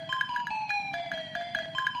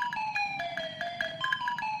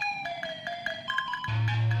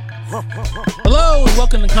Hello and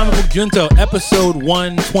welcome to Comic Book Junto, episode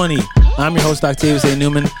 120. I'm your host, Octavius A.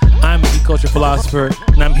 Newman. I'm a geek culture philosopher,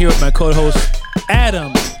 and I'm here with my co-host,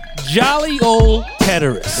 Adam Jolly Old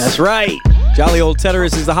Teteris. That's right. Jolly Old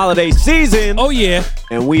Teteris is the holiday season. Oh, yeah.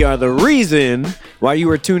 And we are the reason why you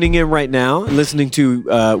are tuning in right now and listening to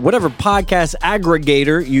whatever podcast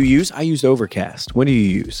aggregator you use. I used Overcast. What do you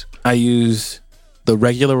use? I use the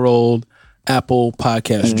regular old Apple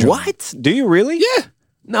podcast drone. What? Do you really? Yeah.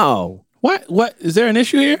 No. What? Is there an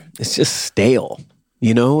issue here? It's just stale.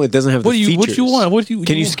 You know, it doesn't have the features. What you want?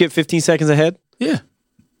 Can you skip 15 seconds ahead? Yeah.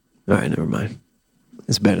 All right, never mind.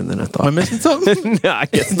 It's better than I thought. Am I missing something? No, I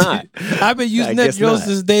guess not. I've been using that drone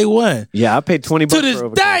since day one. Yeah, I paid $20 to this for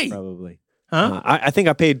Overcast, day. probably. Huh? I think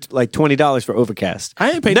I paid like $20 for Overcast.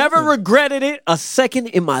 I ain't paid Never nothing. regretted it a second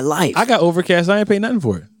in my life. I got Overcast. I ain't paid nothing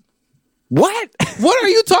for it. What? What are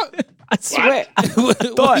you talking? I swear.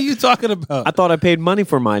 What are you talking about? I thought I paid money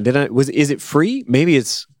for mine. Is it free? Maybe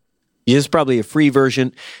it's probably a free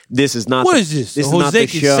version. This is not. What is this? This is Jose not the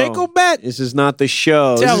show. Canseco bet? This is not the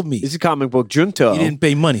show. Tell me. This is Comic Book Junto. You didn't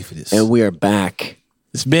pay money for this. And we are back.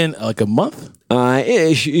 It's been like a month.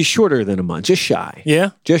 It's shorter than a month. Just shy. Yeah.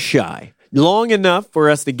 Just shy. Long enough for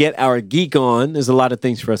us to get our geek on. There's a lot of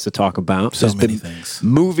things for us to talk about. So There's many been things.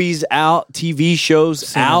 Movies out, TV shows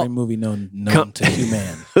Seen out, every movie known to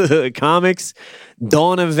human. comics,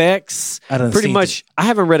 Dawn of X. I done Pretty seen much, I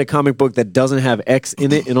haven't read a comic book that doesn't have X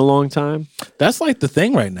in it in a long time. That's like the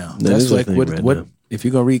thing right now. That That's is the like thing right what now. if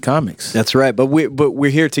you're gonna read comics. That's right. But we're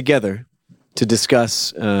here together to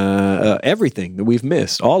discuss everything that we've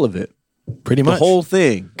missed, all of it. Pretty much. The whole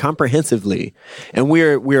thing, comprehensively. And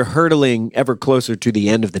we're hurtling ever closer to the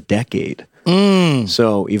end of the decade.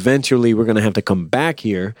 So eventually we're going to have to come back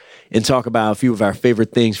here and talk about a few of our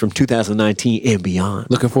favorite things from 2019 and beyond.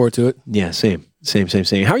 Looking forward to it. Yeah, same.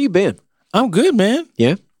 How you been? I'm good, man.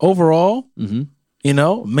 Yeah? Overall, you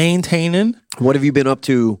know, maintaining What have you been up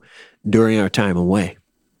to during our time away?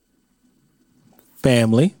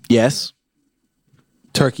 family, Yes?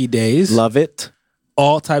 turkey days, Love it.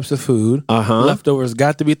 all types of food. Uh-huh. Leftovers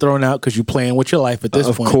got to be thrown out because you're playing with your life at this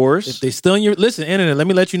Of point. course. If they still in your internet, let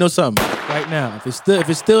me let you know something right now. If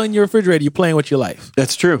it's still in your refrigerator, you're playing with your life.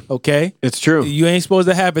 That's true. Okay? It's true. You ain't supposed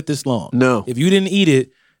to have it this long. No. If you didn't eat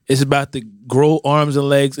it, it's about to grow arms and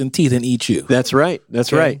legs and teeth and eat you. That's right.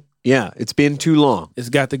 That's Okay. right. Yeah, it's been too long. It's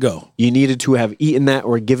got to go. You needed to have eaten that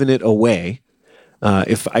or given it away.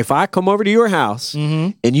 If I come over to your house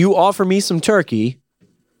and you offer me some turkey,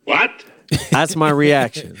 What? that's my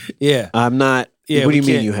reaction. Yeah. I'm not. Yeah, what do we you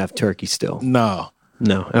mean can't- you have turkey still? No.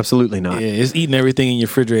 No, absolutely not. Yeah, it's eating everything in your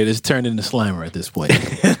refrigerator. It's turned into Slimer at this point.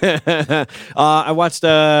 I watched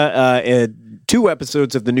 2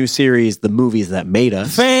 episodes of the new series, The Movies That Made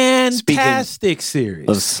Us. Fantastic series.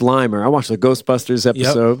 Of Slimer. I watched the Ghostbusters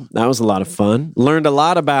episode. That was a lot of fun. Learned a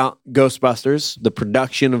lot about Ghostbusters, the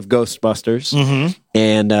production of Ghostbusters,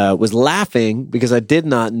 and was laughing because I did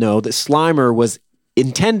not know that Slimer was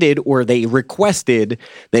intended or they requested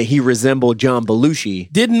that he resemble John Belushi.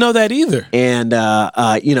 Didn't know that either. And,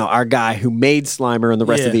 our guy who made Slimer and the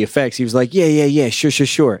rest of the effects, he was like, yeah,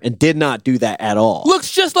 sure. And did not do that at all. Looks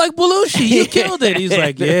just like Belushi. You killed it. He's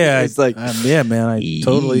like, yeah. It's like, yeah, man. I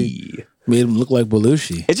totally made him look like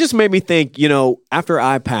Belushi. It just made me think, after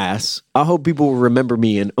I pass, I hope people will remember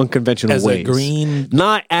me in unconventional As ways. a green,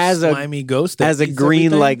 not as slimy ghost. That as a eats green,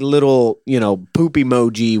 everything? like little, poop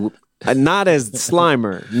emoji. Not as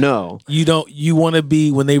Slimer, no. You want to be,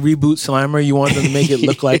 when they reboot Slimer, you want them to make it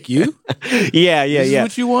look like you? Yeah. This is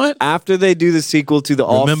what you want? After they do the sequel to the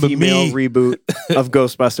Remember all-female me. reboot of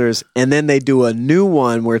Ghostbusters, and then they do a new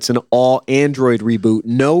one where it's an all-android reboot,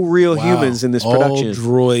 no real humans in this production. All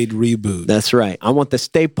droid reboot. That's right. I want the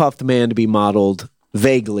Stay Puft Man to be modeled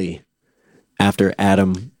vaguely after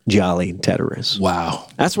Adam Jolly Teteris. Wow.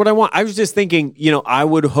 That's what I want. I was just thinking, I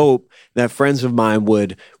would hope that friends of mine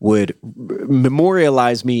would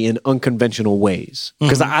memorialize me in unconventional ways.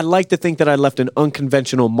 Because I like to think that I left an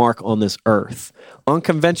unconventional mark on this earth.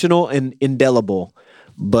 Unconventional and indelible.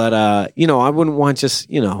 But, I wouldn't want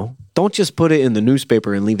don't just put it in the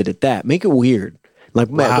newspaper and leave it at that. Make it weird. Like,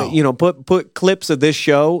 Wow. put clips of this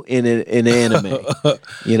show in an anime.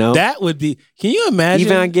 That would be, can you imagine?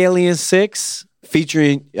 Evangelion 6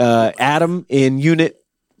 featuring Adam in Unit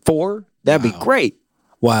 4. That'd be great.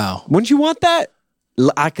 Wow. Wouldn't you want that?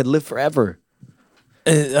 I could live forever.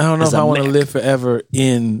 I don't know As if a I want to mech. live forever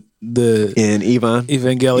in the In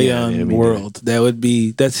Evangelion Yeah, me neither. world.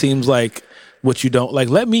 That seems like what you don't like.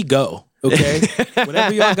 Let me go. Okay,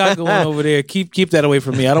 whatever y'all got going over there, keep that away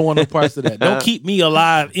from me. I don't want no parts of that. Don't keep me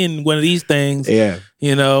alive in one of these things. Yeah.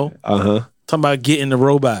 You know, talking about getting the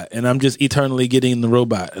robot, and I'm just eternally getting the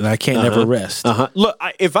robot, and I can't ever rest. Look,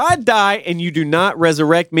 if I die and you do not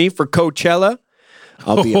resurrect me for Coachella,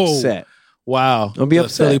 I'll be upset. Wow. I'll be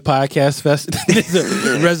upset. Philly Podcast Fest is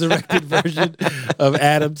a resurrected version of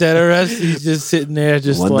Adam Tedderest. He's just sitting there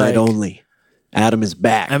just One like... night only. Adam is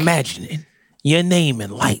back. Imagine it. Your name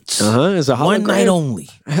in lights. It's a hologram. One night only.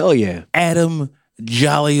 Hell yeah. Adam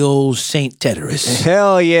Jolly Old Saint Tedderest.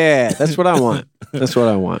 Hell yeah. That's what I want. That's what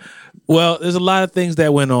I want. Well, there's a lot of things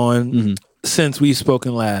that went on since we've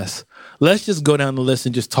spoken last. Let's just go down the list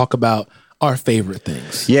and just talk about our favorite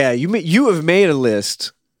things. Yeah, you have made a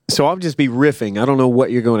list, so I'll just be riffing. I don't know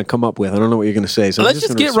what you're going to come up with. I don't know what you're going to say. So let's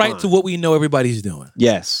just get right to what we know everybody's doing.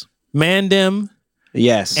 Yes. Mandem.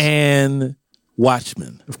 Yes. And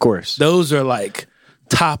Watchmen. Of course. Those are like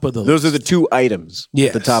top of the list. Those are the two items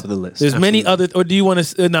at the top of the list. There's many other, or do you want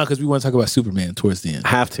to, no, because we want to talk about Superman towards the end.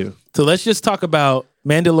 Have to. So let's just talk about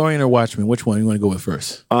Mandalorian or Watchmen. Which one you want to go with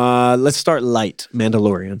first? Let's start light.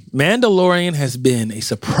 Mandalorian. Mandalorian has been a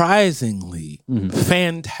surprisingly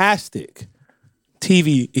fantastic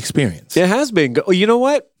TV experience. It has been. You know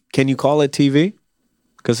what? Can you call it TV?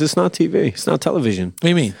 Because it's not TV. It's not television. What do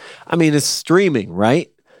you mean? I mean, it's streaming, right?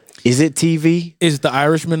 Is it TV? Is The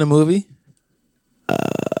Irishman a movie?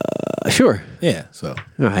 Sure. Yeah, so.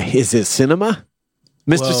 All right. Is it cinema?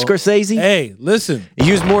 Mr. Scorsese? Hey, listen.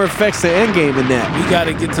 Use more effects than Endgame in that. We got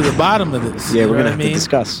to get to the bottom of this. Yeah, we're going to have to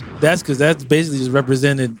discuss. That's because that's basically just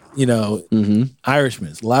represented,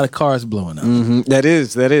 Irishmen. A lot of cars blowing up. That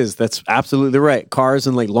is. That's absolutely right. Cars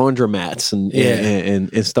and like laundromats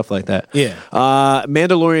and stuff like that. Yeah.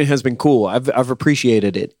 Mandalorian has been cool. I've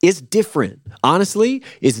appreciated it. It's different. Honestly,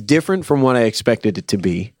 it's different from what I expected it to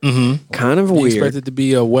be. Kind of weird. You expected it to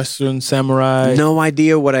be a Western samurai? No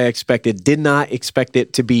idea what I expected. Did not expect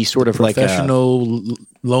it to be sort of like a professional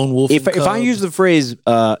lone wolf. If I use the phrase,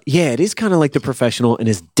 it is kind of like The Professional, and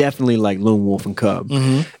it's definitely like Lone Wolf and Cub.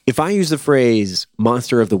 If I use the phrase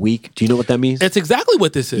Monster of the Week, do you know what that means? It's exactly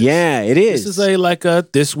what this is. Yeah, it is. This is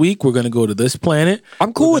this week we're going to go to this planet.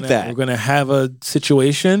 I'm cool with that. We're going to have a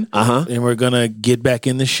situation, and we're going to get back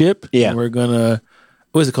in the ship. Yeah. And we're going to,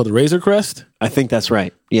 what is it called, the Razor Crest? I think that's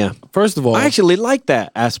right. Yeah. First of all, I actually like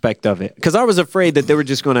that aspect of it because I was afraid that they were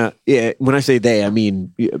just going to, when I say they, I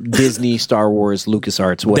mean Disney, Star Wars,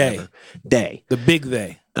 LucasArts, whatever. They. The big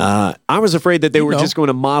they. I was afraid that they were just going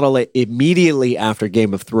to model it immediately after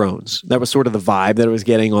Game of Thrones. That was sort of the vibe that I was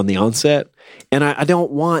getting on the onset. And I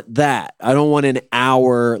don't want that. I don't want an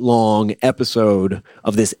hour-long episode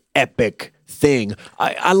of this epic thing.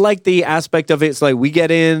 I like the aspect of it. It's like we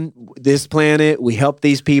get in this planet, we help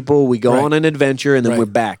these people, we go on an adventure, and then we're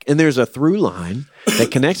back. And there's a through line that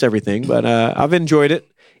connects everything. But I've enjoyed it.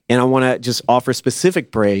 And I want to just offer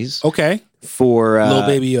specific praise. Okay. For Little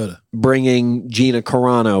Baby Yoda bringing Gina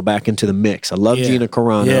Carano back into the mix. I love Gina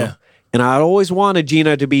Carano. Yeah. And I always wanted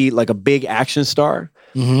Gina to be like a big action star.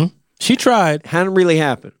 She tried. Hadn't really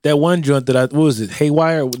happened. That one joint that what was it?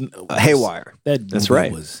 Haywire? Haywire. That's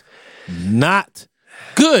right. Was not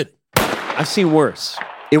good. I've seen worse.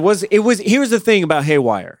 It was, here's the thing about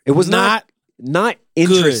Haywire. It was not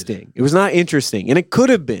interesting. Good. It was not interesting. And it could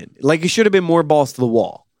have been. Like, it should have been more balls to the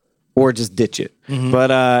wall. Or just ditch it.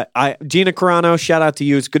 But Gina Carano, shout out to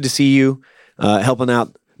you. It's good to see you helping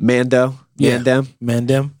out Mandem.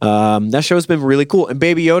 That show's been really cool. And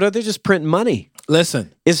Baby Yoda, they're just printing money.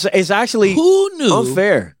 Listen, it's actually who knew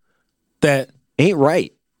unfair. That ain't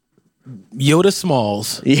right. Yoda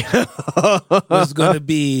Smalls was going to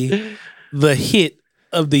be the hit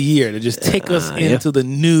of the year to just take us into the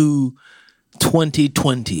new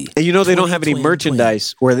 2020. And they don't have any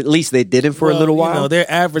merchandise, or at least they didn't for a little while.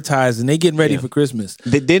 They're advertising. They're getting ready for Christmas.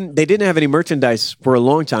 They didn't have any merchandise for a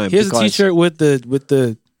long time. Here's a T-shirt with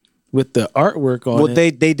the artwork on it. Well,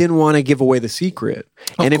 they didn't want to give away the secret.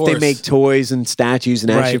 And if they make toys and statues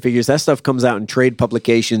and action figures, that stuff comes out in trade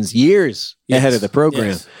publications years ahead of the program.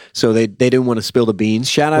 Yes. So they didn't want to spill the beans.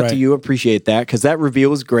 Shout out to you. Appreciate that, because that reveal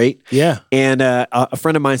was great. Yeah. And a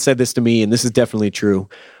friend of mine said this to me, and this is definitely true.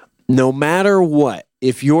 No matter what,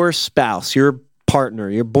 if your spouse, your partner,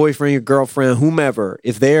 your boyfriend, your girlfriend, whomever,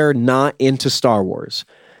 if they're not into Star Wars,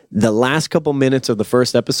 the last couple minutes of the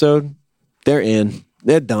first episode, they're in.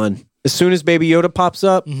 They're done. As soon as Baby Yoda pops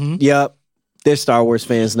up, yep, they're Star Wars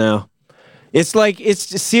fans now. It's like, it's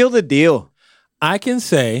seal the deal. I can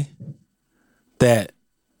say that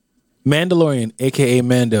Mandalorian, a.k.a.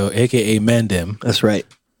 Mando, a.k.a. Mandem. That's right.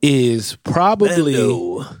 Is probably...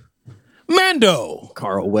 Mando.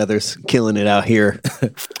 Carl Weathers killing it out here.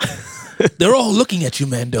 They're all looking at you,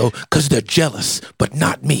 Mando, because they're jealous, but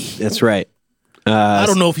not me. That's right. I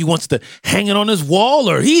don't know if he wants to hang it on his wall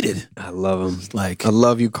or heat it. I love him. Like, I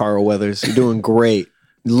love you, Carl Weathers. You're doing great.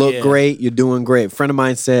 You look great. You're doing great. A friend of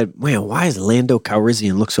mine said, man, why does Lando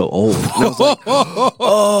Calrissian look so old? And I was like,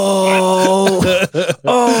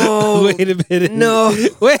 oh, wait a minute. No.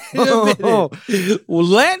 Wait a minute. Well,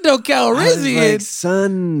 Lando Calrissian. Like,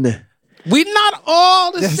 son, we not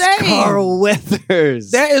all the that's same. Carl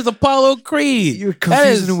Weathers. That is Apollo Creed. You're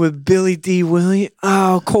confusing him with Billy D. Williams.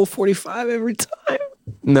 Oh, Colt 45 every time.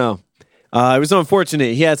 No. It was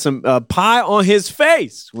unfortunate. He had some pie on his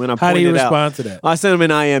face when I pointed out. How do you respond to that? I sent him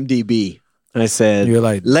an IMDb. I said, You're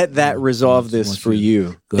like, let that resolve this for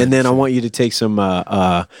you. And then I want you to take some,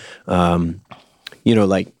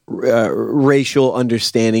 racial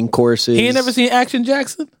understanding courses. He ain't never seen Action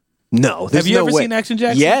Jackson? No. Have you ever seen Action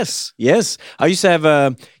Jackson? Yes. I used to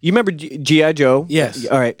have, you remember G.I. Joe? Yes.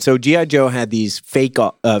 All right. So G.I. Joe had these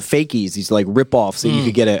fakies, these like rip-offs that you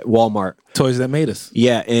could get at Walmart. Toys That Made Us.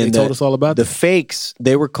 Yeah. And they told us all about the that. fakes,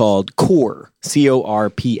 they were called Core,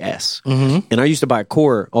 C-O-R-P-S. And I used to buy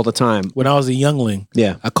Core all the time. When I was a youngling,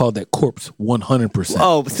 I called that corpse 100%.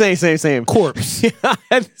 Oh, same. Corpse. I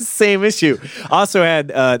had the same issue. Also had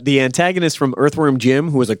the antagonist from Earthworm Jim,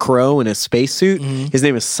 who was a crow in a spacesuit. His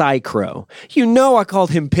name is Psy Crow. You know I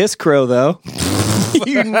called him Piss Crow, though.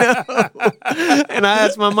 You know. And I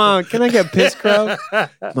asked my mom, can I get Piss Crow?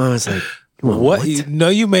 Mom was like, what? No,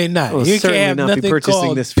 you may not. Well, you can't have not nothing be purchasing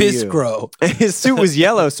called this for Piss you. Crow. His suit was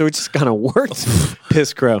yellow, so it just kind of worked.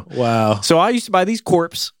 Piss Crow. Wow. So I used to buy these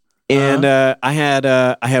corpse. And I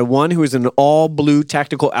had one who was an all blue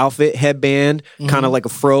tactical outfit, headband, kind of like a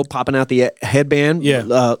fro popping out the headband.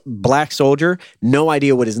 Yeah. Black soldier. No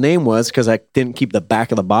idea what his name was because I didn't keep the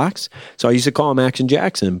back of the box. So I used to call him Action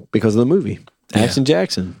Jackson because of the movie. Action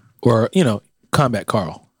Jackson. Or, Combat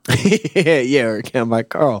Carl. or Combat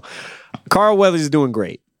Carl. Carl Weathers is doing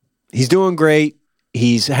great. He's doing great.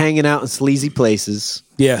 He's hanging out in sleazy places.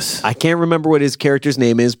 Yes. I can't remember what his character's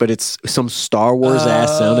name is, but it's some Star Wars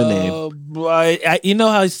ass sounding name. You know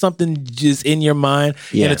how something just in your mind,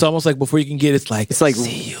 and it's almost like before you can get it's like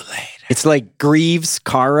see you later. It's like Greaves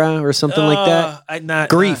Kara or something like that.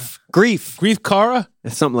 Grief Kara?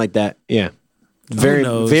 It's something like that. Yeah.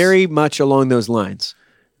 Very much along those lines.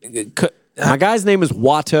 My guy's name is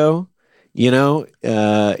Watto. Who's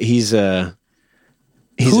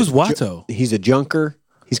Watto? He's a junker.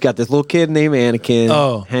 He's got this little kid named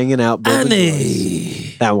Anakin hanging out.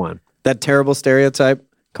 Annie. That one. That terrible stereotype.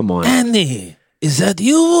 Come on. Annie. Is that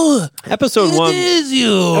you? Episode 1. It is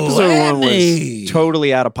you. Episode Annie. 1 was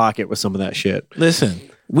totally out of pocket with some of that shit. Listen,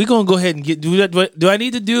 we're going to go ahead and do I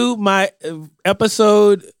need to do my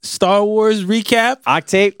episode Star Wars recap?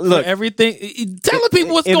 Octave, look. Everything. Tell the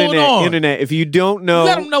people what's going on. Internet. If you don't know.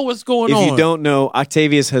 Let them know what's going on. If you don't know,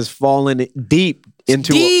 Octavius has fallen deep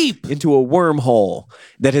into a wormhole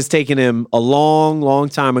that has taken him a long, long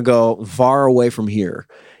time ago, far away from here.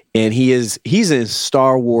 And he's in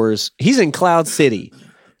Star Wars. He's in Cloud City.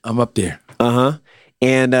 I'm up there.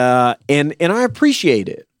 And I appreciate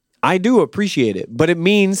it. I do appreciate it. But it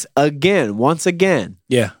means once again.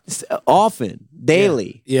 Yeah. Often,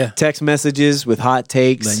 daily. Yeah. Text messages with hot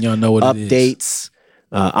takes. Letting y'all know what updates,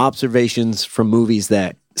 observations from movies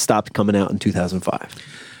that stopped coming out in 2005.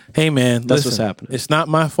 Hey, man. That's what's happening. It's not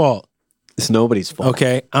my fault. It's nobody's fault.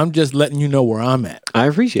 Okay. I'm just letting you know where I'm at. I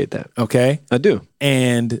appreciate that. Okay. I do.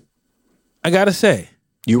 And I got to say.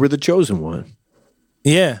 You were the chosen one.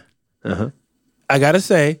 Yeah. I got to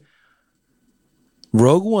say,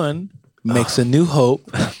 Rogue One makes A New Hope.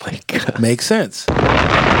 Oh my God. Makes sense.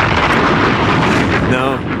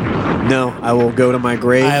 No, I will go to my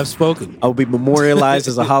grave. I have spoken. I will be memorialized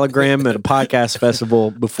as a hologram at a podcast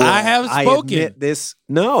festival before I have spoken. I admit this.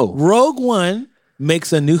 No. Rogue One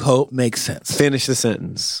makes A New Hope make sense. Finish the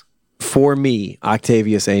sentence. For me,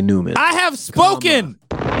 Octavius A. Newman. I have spoken.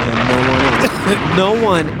 And no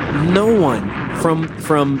one from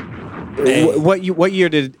what year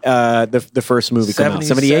did the first movie come out?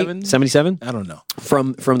 78? 77? I don't know.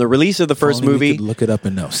 From the release of the first movie, look it up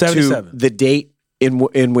and know. 77. To the date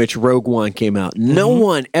in which Rogue One came out. No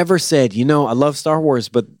one ever said, I love Star Wars,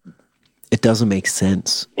 but it doesn't make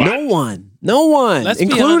sense. What? No one,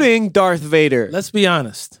 including Darth Vader. Let's be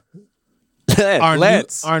honest.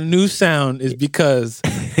 Our new sound is because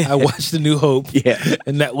I watched A New Hope. Yeah.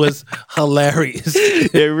 And that was hilarious.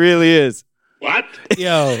 It really is. What?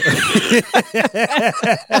 Yo.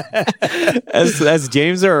 That's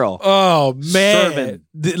James Earl. Oh, man.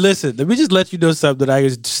 Listen, let me just let you know something that I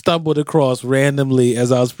stumbled across randomly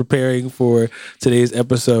as I was preparing for today's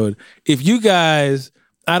episode. If you guys,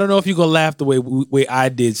 I don't know if you're going to laugh the way I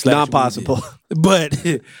did. Not possible. But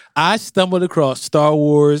I stumbled across Star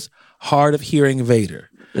Wars Hard of Hearing Vader.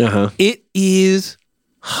 It is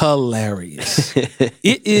hilarious.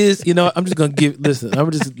 It is, I'm just gonna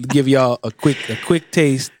give y'all a quick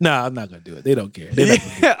taste. No, I'm not gonna do it. They don't care.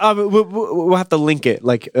 We'll have to link it,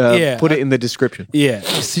 put it in the description. Yeah,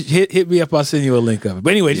 hit me up. I'll send you a link of it.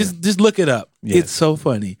 But anyway, just look it up. Yeah. It's so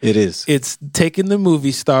funny. It is. It's taking the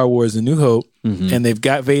movie Star Wars: A New Hope, and they've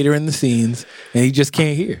got Vader in the scenes, and he just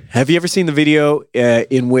can't hear. Have you ever seen the video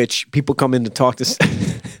in which people come in to talk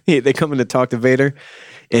to? They come in to talk to Vader,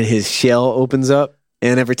 and his shell opens up.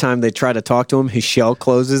 And every time they try to talk to him, his shell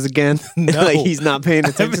closes again. No. Like he's not paying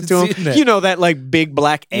attention to him. That. You know that like big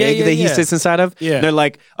black egg that he sits inside of? Yeah. And they're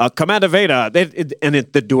like, Commander Vader.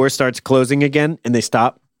 The door starts closing again, and they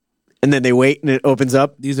stop. And then they wait, and it opens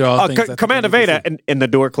up. These are all things Commander Vader, and the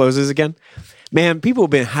door closes again. Man, people have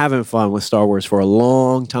been having fun with Star Wars for a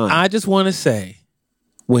long time. I just want to say,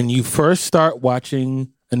 when you first start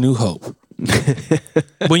watching A New Hope,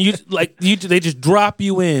 when they just drop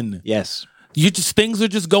you in. Yes. Things are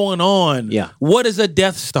just going on. Yeah. What is a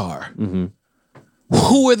Death Star?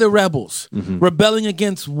 Who are the rebels? Rebelling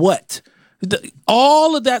against what?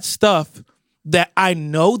 All of that stuff that I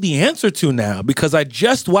know the answer to now because I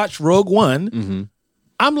just watched Rogue One.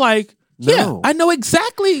 I'm like, I know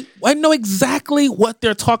exactly what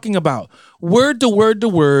they're talking about. Word to word to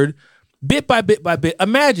word, bit by bit by bit.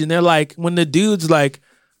 Imagine they're like, when the dude's like,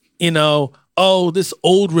 this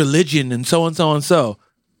old religion and so and so and so.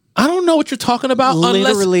 I don't know what you're talking about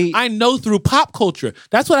unless I know through pop culture.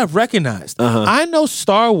 That's what I've recognized. I know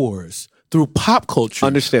Star Wars through pop culture.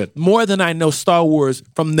 Understood. More than I know Star Wars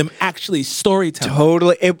from them actually storytelling.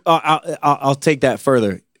 Totally. I'll take that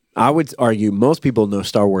further. I would argue most people know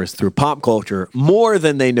Star Wars through pop culture more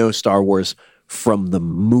than they know Star Wars from the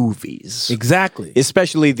movies. Exactly.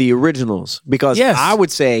 Especially the originals. Because I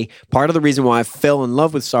would say part of the reason why I fell in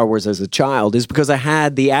love with Star Wars as a child is because I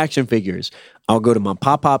had the action figures. I'll go to my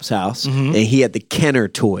pop-pop's house, and he had the Kenner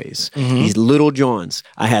toys, these Little Johns.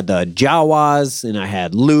 I had the Jawas, and I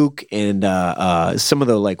had Luke, and some of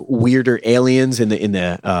the like weirder aliens in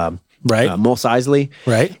the Mos Eisley.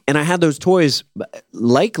 Right. And I had those toys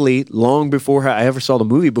likely long before I ever saw the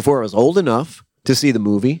movie, before I was old enough to see the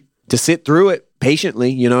movie, to sit through it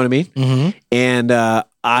patiently, you know what I mean? And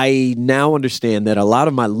I now understand that a lot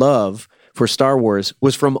of my love for Star Wars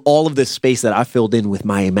was from all of this space that I filled in with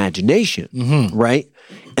my imagination, right?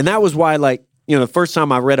 And that was why, the first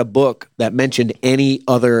time I read a book that mentioned any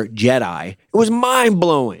other Jedi, it was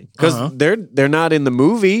mind-blowing because they're not in the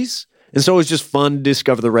movies. And so it was just fun to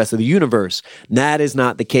discover the rest of the universe. That is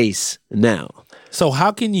not the case now. So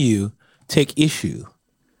how can you take issue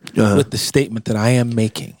with the statement that I am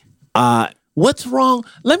making? What's wrong?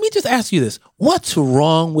 Let me just ask you this. What's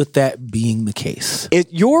wrong with that being the case?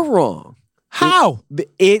 You're wrong. How?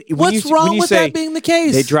 What's wrong with that being the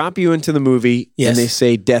case? They drop you into the movie and they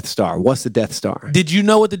say Death Star. What's the Death Star? Did you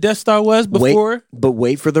know what the Death Star was before?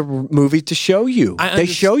 Wait for the movie to show you. They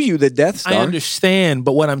show you the Death Star. I understand,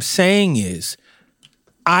 but what I'm saying is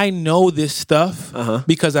I know this stuff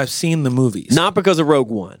because I've seen the movies. Not because of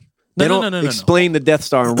Rogue One. They don't explain the Death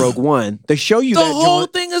Star in Rogue One. They show you the whole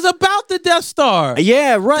thing is about the Death Star.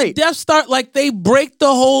 Yeah, right. The Death Star, they break the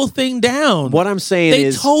whole thing down. What I'm saying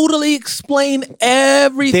is... They totally explain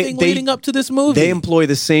everything leading up to this movie. They employ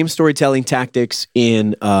the same storytelling tactics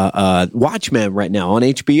in Watchmen right now on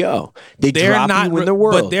HBO. They're drop you in the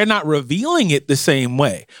world. But they're not revealing it the same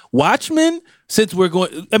way. Watchmen... Since we're going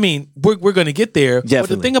to get there. Definitely. But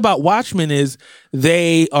the thing about Watchmen is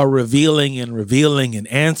they are revealing and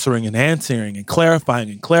answering and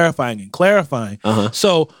clarifying.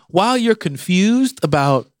 So while you're confused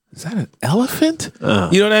about, is that an elephant? You know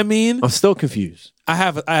what I mean? I'm still confused. I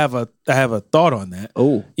have a thought on that.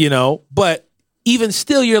 Oh, but even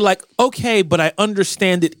still, you're like, okay, but I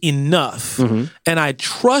understand it enough, and I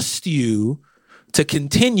trust you to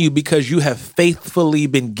continue because you have faithfully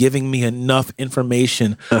been giving me enough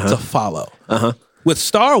information to follow. With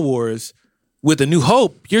Star Wars, with A New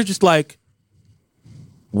Hope, you're just like,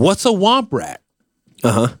 what's a womp rat?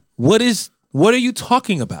 What are you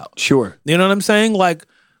talking about? Sure. You know what I'm saying? Like,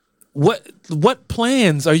 what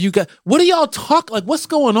plans are you got? What are y'all what's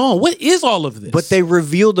going on? What is all of this? But they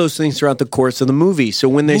reveal those things throughout the course of the movie. So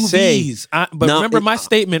when they remember my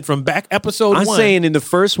statement from back episode 1. I'm saying in the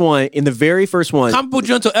very first one. Comic Book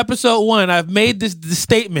Junto episode 1, I've made this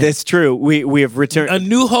statement. That's true. We have returned. A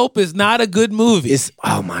New Hope is not a good movie.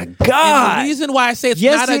 Oh my God. And the reason why I say it's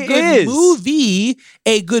not a good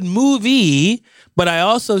movie, but I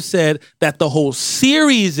also said that the whole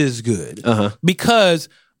series is good because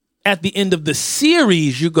at the end of the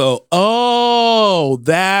series, you go, oh,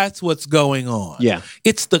 that's what's going on. Yeah.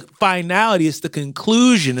 It's the finality, it's the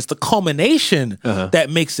conclusion, it's the culmination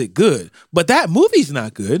that makes it good. But that movie's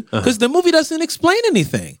not good because the movie doesn't explain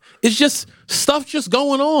anything. It's just stuff just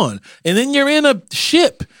going on. And then you're in a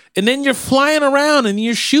ship and then you're flying around and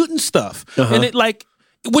you're shooting stuff. And it like,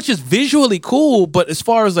 which is visually cool, but as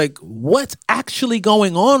far as like what's actually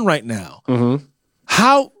going on right now,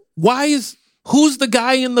 who's the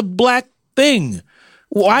guy in the black thing?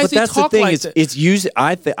 Why is he talk like that? It's used.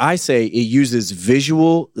 I say it uses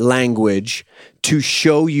visual language to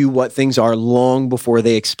show you what things are long before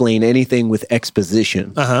they explain anything with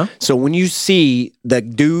exposition. So when you see the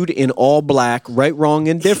dude in all black, right, wrong,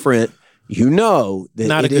 and different, you know that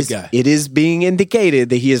not a good guy. It is being indicated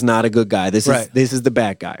that he is not a good guy. This is the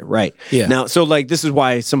bad guy, right? Yeah. Now, so like this is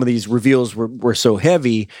why some of these reveals were so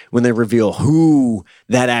heavy when they reveal who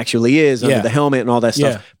that actually is under the helmet and all that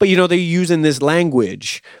stuff. Yeah. But you know they're using this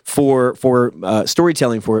language for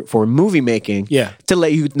storytelling for movie making to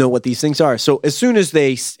let you know what these things are. So as soon as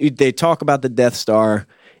they talk about the Death Star.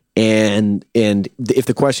 And if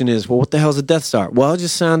the question is, well, what the hell's a Death Star? Well, I'll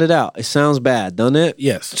just sound it out. It sounds bad, doesn't it?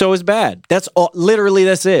 Yes. So it's bad. That's all. Literally,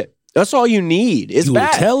 that's it. That's all you need. It's bad. You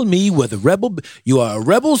will tell me where the rebel. You are a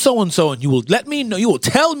rebel, so and so, and you will let me know. You will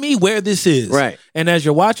tell me where this is. Right. And as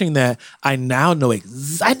you're watching that, I now know.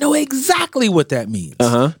 I know exactly what that means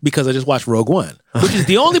because I just watched Rogue One, which is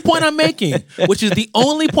the only point I'm making. The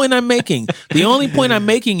only point I'm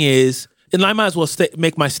making is. And I might as well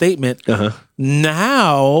make my statement.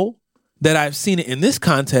 Now that I've seen it in this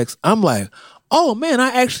context, I'm like, oh man,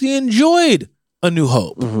 I actually enjoyed A New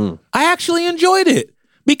Hope. I actually enjoyed it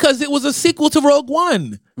because it was a sequel to Rogue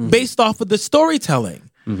One based off of the storytelling.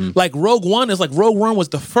 Like Rogue One was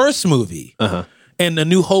the first movie and A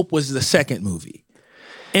New Hope was the second movie.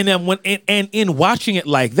 And then in watching it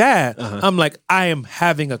like that, I'm like, I am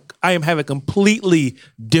having a completely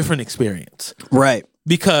different experience. Right.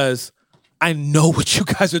 Because I know what you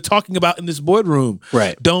guys are talking about in this boardroom.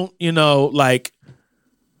 Right. Don't, like,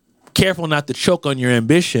 careful not to choke on your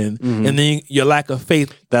ambition and then your lack of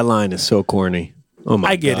faith. That line is so corny. Oh my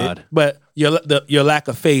God. I get it. But your lack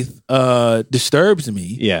of faith disturbs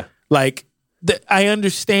me. Yeah. Like, I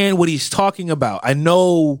understand what he's talking about. I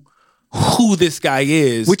know who this guy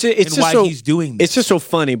is and why he's doing this. It's just so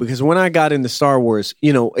funny because when I got into Star Wars,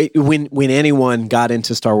 when anyone got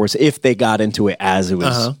into Star Wars, if they got into it as it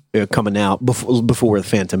was coming out before the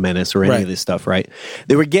Phantom Menace or any of this stuff, right?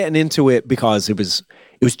 They were getting into it because it was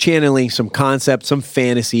channeling some concept, some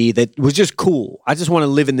fantasy that was just cool. I just want to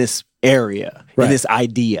live in this area, in this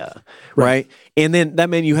idea, right? And then that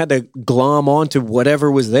meant you had to glom onto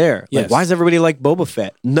whatever was there. Like, why does everybody like Boba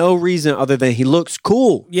Fett? No reason other than he looks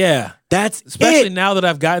cool. Yeah. That's especially now that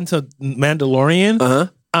I've gotten to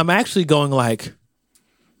Mandalorian, I'm actually going like,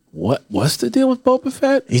 what's the deal with Boba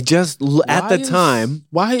Fett? He just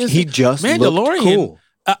why is he just Mandalorian cool?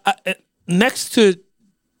 Next to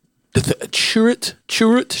Chirrut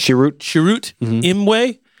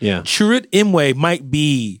Imwe. Yeah. Chirrut Imwe might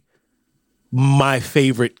be my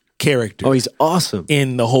favorite character. Oh, he's awesome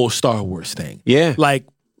in the whole Star Wars thing. Yeah. Like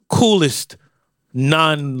coolest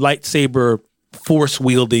non-lightsaber force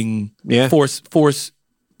wielding, force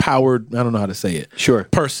powered, I don't know how to say it. Sure.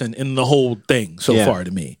 Person in the whole thing so far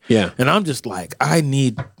to me. Yeah. And I'm just like, I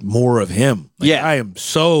need more of him. Like, I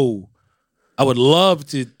would love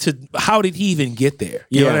to how did he even get there?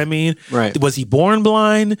 You know what I mean? Right. Was he born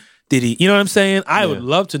blind? Did he, you know what I'm saying? I would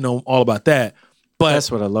love to know all about that. But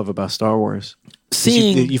that's what I love about Star Wars.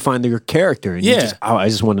 Seeing you find your character and I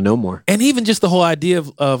just want to know more. And even just the whole idea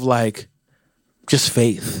of like just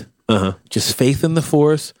faith. Just faith in the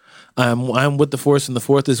Force. I'm with the Force and the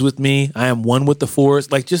Force is with me. I am one with the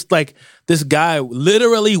Force. Like just like this guy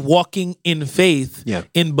literally walking in faith,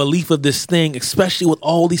 in belief of this thing, especially with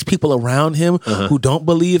all these people around him who don't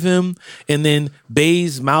believe him. And then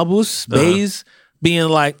Baze being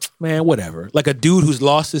like, man, whatever. Like a dude who's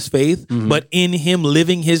lost his faith, but in him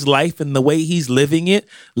living his life and the way he's living it,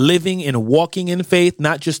 living and walking in faith,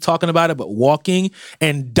 not just talking about it, but walking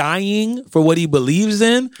and dying for what he believes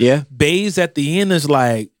in. Yeah. Baze at the end is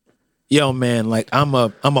like, yo, man, like I'm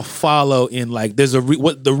a follow in like there's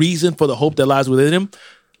what the reason for the hope that lies within him.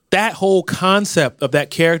 That whole concept of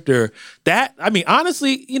that character, that I mean,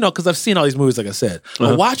 honestly, because I've seen all these movies, like I said,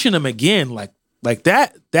 but watching them again, like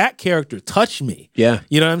that character touched me. Yeah,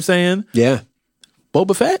 you know what I'm saying? Yeah,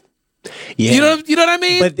 Boba Fett. Yeah, you know what I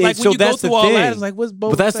mean. But like when you go through all that, it's like, what's Boba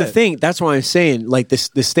Fett? But that's the thing. That's why I'm saying, like the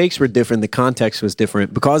stakes were different, the context was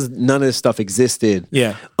different because none of this stuff existed.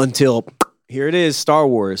 Yeah. Until here it is, Star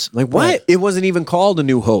Wars. Like, what? Right. It wasn't even called A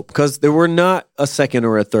New Hope because there were not a second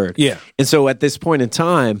or a third. Yeah. And so at this point in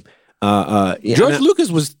time, George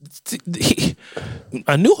Lucas was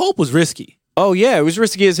A New Hope was risky. Oh yeah, it was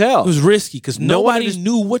risky as hell. It was risky because nobody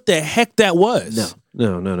knew what the heck that was.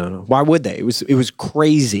 No. Why would they? It was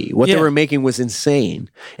crazy. What they were making was insane,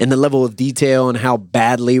 and the level of detail and how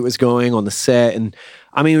badly it was going on the set, and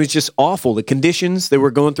I mean, it was just awful. The conditions they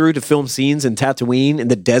were going through to film scenes in Tatooine in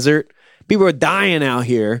the desert. People are dying out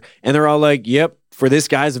here, and they're all like, "Yep, for this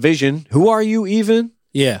guy's vision. Who are you even?"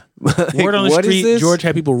 Yeah. Word on the street, George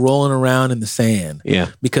had people rolling around in the sand. Yeah.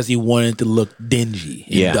 Because he wanted to look dingy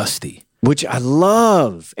and dusty. Which I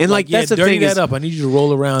love. And like that's the dirty thing that is, up. I need you to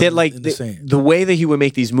roll around that like in the sand. the way that he would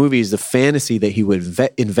make these movies, the fantasy that he would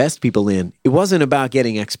invest people in, it wasn't about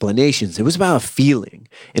getting explanations. It was about a feeling.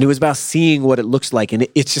 And it was about seeing what it looks like. And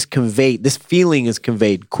it's just conveyed. This feeling is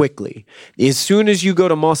conveyed quickly. As soon as you go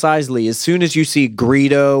to Mos Eisley, as soon as you see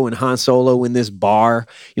Greedo and Han Solo in this bar,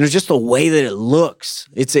 you know, just the way that it looks.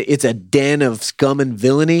 It's a den of scum and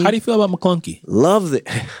villainy. How do you feel about McClunky? Love it.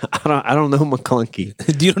 I don't know McClunky.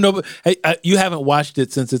 Do you know? Hey, you haven't watched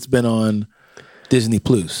it since it's been on Disney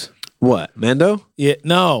Plus. What, Mando? Yeah,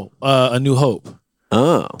 no, A New Hope.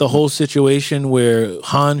 Oh, The whole situation where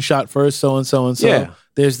Han shot first, so and so and so. Yeah.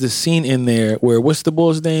 There's this scene in there where what's the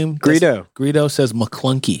bull's name? Greedo. Greedo says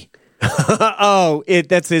McClunky. Oh,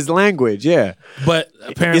 that's his language. Yeah, But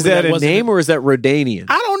apparently is that a wasn't name or is that Rodanian?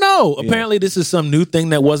 I don't know. Apparently this is some new thing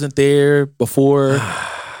that wasn't there before.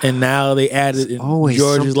 And now they added it.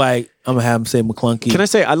 George is like, I'm going to have him say McClunky. Can I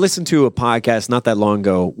say, I listened to a podcast not that long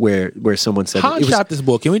ago where someone said Han shot this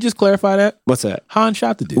bull. Can we just clarify that? What's that? Han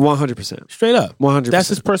shot the dude. 100%. Straight up. 100%. That's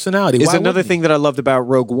his personality. It's Why another wouldn't he? thing that I loved about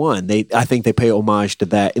Rogue One. I think they pay homage to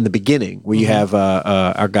that in the beginning where you have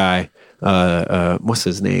our guy, what's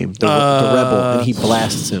his name? The rebel, and he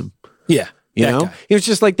blasts him. Yeah. You that know, guy. it was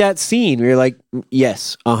just like that scene where you're like,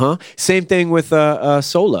 yes, Same thing with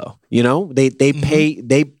Solo. You know, they pay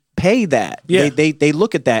that. Yeah. They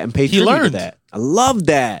look at that and pay tribute to learned. that. I love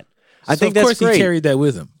that. I So think of that's course great. he carried that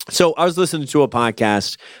with him. So I was listening to a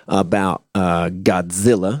podcast about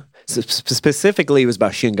Godzilla. Specifically, it was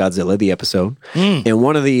about Shin Godzilla, the episode, and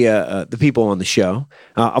one of the people on the show.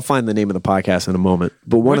 I'll find the name of the podcast in a moment.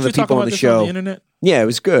 But one of the people on the show. On the internet? Yeah, it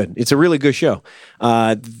was good. It's a really good show.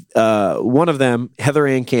 One of them, Heather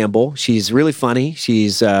Ann Campbell, she's really funny.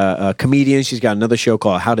 She's a comedian. She's got another show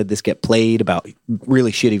called How Did This Get Played about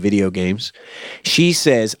really shitty video games. She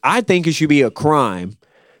says, I think it should be a crime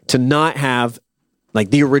to not have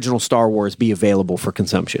like the original Star Wars be available for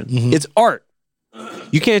consumption. It's art.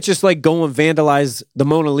 You can't just like go and vandalize the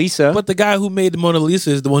Mona Lisa. But the guy who made the Mona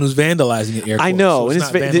Lisa is the one who's vandalizing it. I know, and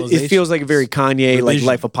it feels like a very Kanye, like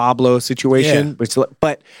Life of Pablo situation. Yeah.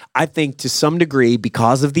 But I think to some degree,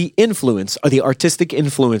 because of the influence, or the artistic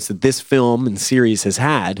influence that this film and series has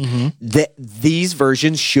had, that these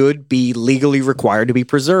versions should be legally required to be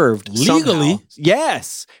preserved. Legally? Somehow.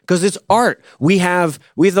 Yes, because it's art. We have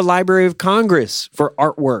the Library of Congress for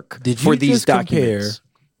artwork for these documents.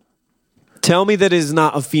 Tell me that it is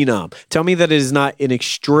not a phenom. Tell me that it is not an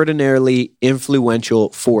extraordinarily influential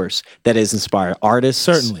force that has inspired artists.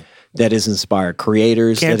 Certainly. That has inspired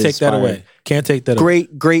creators. Can't take that away. Can't take that away.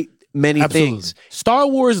 Great, many Absolutely. things. Star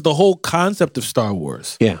Wars, the whole concept of Star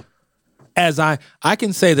Wars. Yeah. As I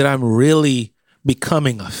can say that I'm really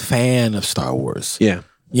becoming a fan of Star Wars. Yeah.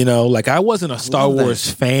 You know, like I wasn't a Star Wars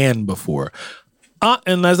fan before.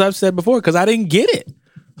 And as I've said before, because I didn't get it.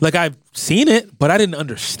 Like I've seen it, but I didn't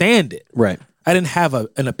understand it. Right. I didn't have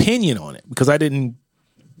an opinion on it because I didn't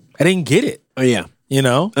get it. Oh, yeah. You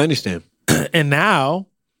know? I understand. And now,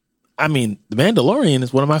 I mean, The Mandalorian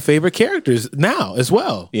is one of my favorite characters now as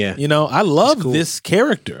well. Yeah. You know, I love this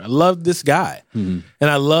character. I love this guy. And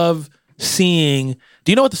I love seeing,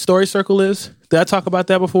 do you know what the story circle is? Did I talk about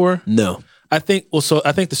that before? No. I think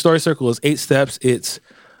the story circle is 8 steps. It's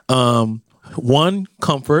 1,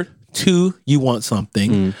 comfort. 2, you want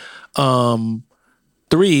something.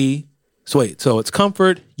 3, so it's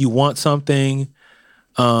comfort, you want something.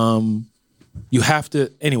 You have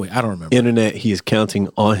to, anyway, I don't remember. Internet, he is counting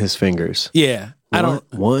on his fingers. Yeah. I don't.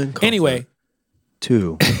 1, comfort. Anyway.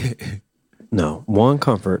 2. No. 1,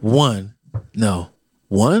 comfort. 1. No.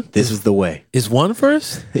 1? This is the way. Is 1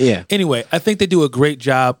 first? Yeah. Anyway, I think they do a great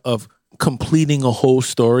job of completing a whole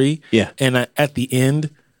story. Yeah. And at the end,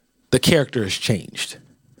 the character has changed.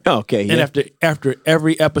 Oh, okay. Yeah. And after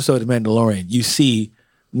every episode of Mandalorian, you see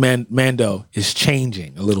Mando is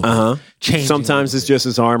changing a little bit. Changing Sometimes it's just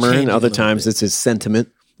his armor, and other times it's his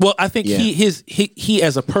sentiment. Well, I think he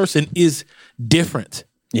as a person is different.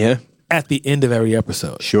 Yeah. At the end of every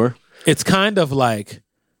episode. Sure. It's kind of like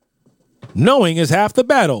knowing is half the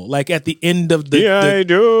battle. Like at the end of the I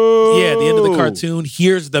do. Yeah, at the end of the cartoon,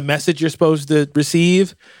 here's the message you're supposed to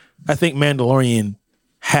receive. I think Mandalorian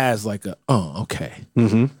has like okay.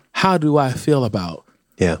 Mm-hmm. How do I feel about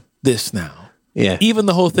this now? Yeah. Even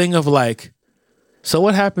the whole thing of like, so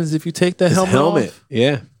what happens if you take the helmet off?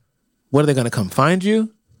 Yeah. What, are they going to come find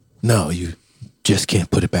you? No, you just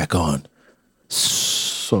can't put it back on.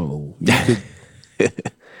 So you could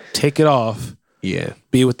take it off. Yeah.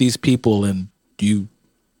 Be with these people, and you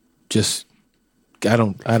just I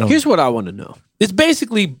don't. Here's what I want to know. It's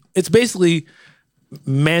basically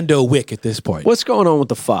Mando Wick at this point. What's going on with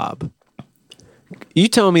the fob? You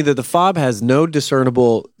tell me that the fob has no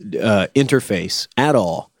discernible interface at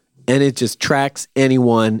all, and it just tracks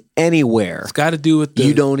anyone anywhere. It's got to do with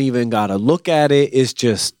you don't even got to look at it. It's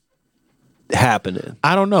just happening.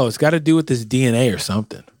 I don't know. It's got to do with this DNA or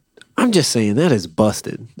something. I'm just saying that is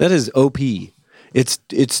busted. That is OP.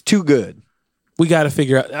 It's too good. We got to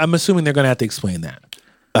figure out. I'm assuming they're going to have to explain that.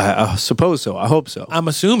 I suppose so. I hope so. I'm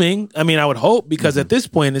assuming. I mean, I would hope, because at this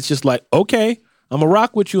point, it's just like, okay, I'm going to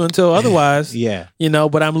rock with you until otherwise. Yeah. You know,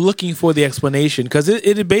 but I'm looking for the explanation, because it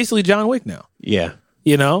is basically John Wick now. Yeah.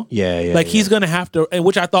 You know? Yeah. Like he's going to have to,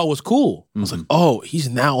 which I thought was cool. I was like, oh, he's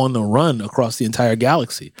now on the run across the entire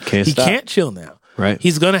galaxy. He can't chill now. Right.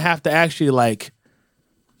 He's going to have to actually like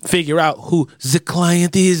figure out who the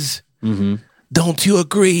client is. Mm-hmm. Don't you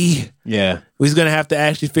agree? Yeah. He's going to have to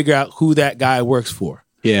actually figure out who that guy works for.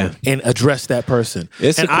 Yeah. And address that person.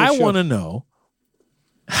 It's and I want to know,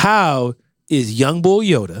 how is young boy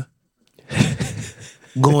Yoda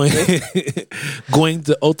going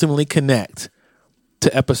to ultimately connect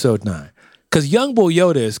to episode 9? Because young boy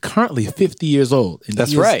Yoda is currently 50 years old. And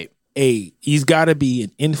that's right. He's got to be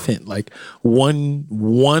an infant, like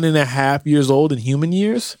 1.5 years old in human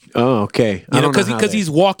years. Oh, okay. Because he's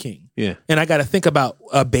walking. Yeah. And I got to think about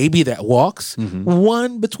a baby that walks.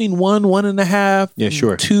 Mm-hmm. Between 1.5. Yeah,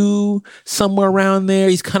 sure. 2, somewhere around there.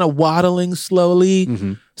 He's kind of waddling slowly.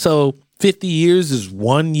 Mm-hmm. So 50 years is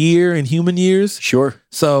 1 year in human years. Sure.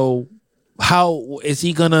 So how is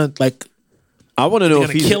he gonna like? I want to know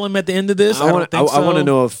if he's kill him at the end of this. I want to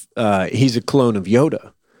know if he's a clone of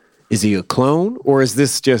Yoda. Is he a clone, or is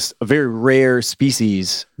this just a very rare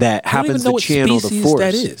species that happens to channel the Force?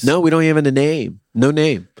 That is. No, we don't even have a name. No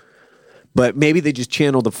name. But maybe they just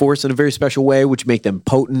channel the Force in a very special way, which make them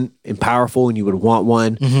potent and powerful, and you would want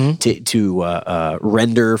one to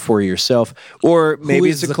render for yourself. Or maybe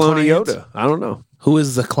it's a clone of Yoda. I don't know. Who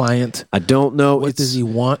is the client? I don't know. What does he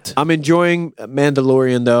want? I'm enjoying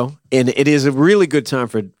Mandalorian, though, and it is a really good time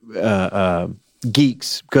for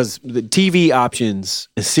geeks, because the TV options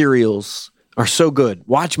and serials are so good.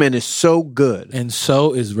 Watchmen is so good. And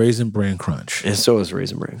so is Raisin Bran Crunch. And so is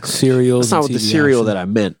Raisin Bran Crunch. Cereals. That's not what the cereal that I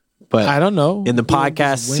meant. But I don't know. In the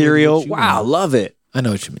podcast serial, wow, love it. I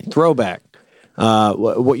know what you mean. Throwback.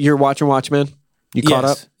 What you're watching Watchmen? You caught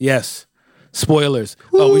up? Yes. Spoilers.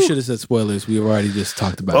 Woo. Oh, we should have said spoilers. We already just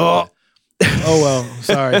talked about it. Oh, well,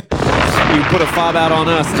 sorry. You put a fob out on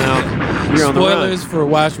us now. You're spoilers for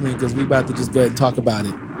Watchmen, because we about to just go ahead and talk about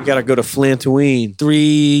it. We got to go to Flantoween.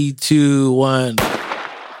 3, 2, 1.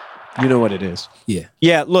 You know what it is. Yeah.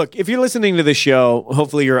 Yeah, look, if you're listening to the show,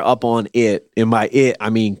 hopefully you're up on it. And by it, I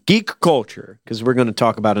mean geek culture, because we're going to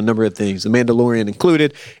talk about a number of things, The Mandalorian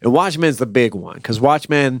included. And Watchmen's the big one, because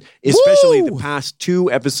Watchmen, especially the past 2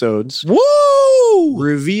 episodes,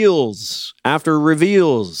 reveals after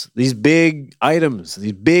reveals these big items,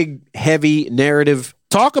 these big, heavy narrative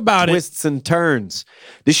talk about twists and turns.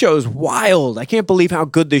 This show is wild. I can't believe how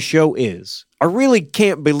good this show is. I really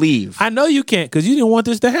can't believe. I know you can't, because you didn't want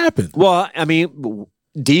this to happen. Well, I mean,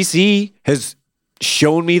 DC has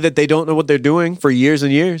shown me that they don't know what they're doing for years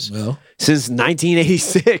and years. Well, since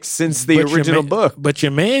 1986, since the original book. But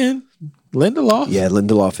your man, Lindelof. Yeah,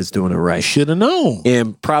 Lindelof is doing it right. Should have known.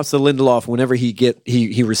 And props to Lindelof. Whenever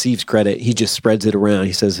he receives credit, he just spreads it around.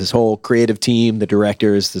 He says his whole creative team, the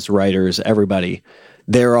directors, the writers, everybody,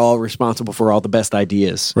 they're all responsible for all the best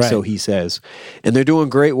ideas, right. So he says. And they're doing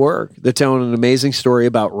great work. They're telling an amazing story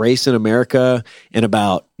about race in America and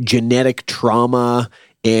about genetic trauma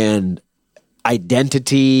and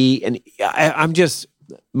identity. And I'm just,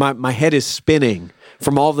 my head is spinning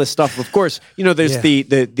from all this stuff. Of course, you know, there's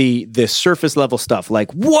the surface level stuff,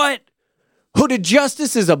 like, what? Hooded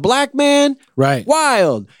Justice is a black man? Right.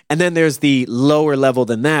 Wild. And then there's the lower level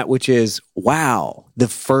than that, which is, wow, the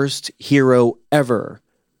first hero ever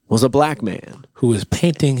was a black man. Who was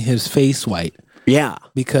painting his face white. Yeah.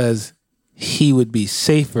 Because he would be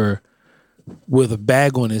safer with a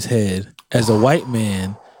bag on his head as a white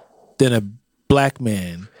man than a black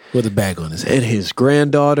man with a bag on his head. And his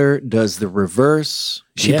granddaughter does the reverse.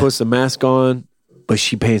 She puts the mask on, but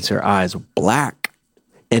she paints her eyes black.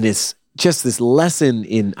 And it's just this lesson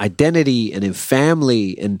in identity and in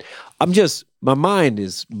family. And my mind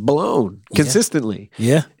is blown consistently.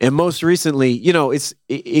 Yeah. And most recently,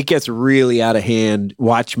 it gets really out of hand,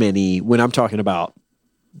 Watchmen-y, when I'm talking about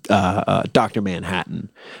Dr.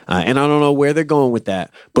 Manhattan. And I don't know where they're going with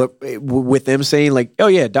that. But with them saying like, oh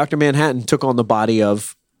yeah, Dr. Manhattan took on the body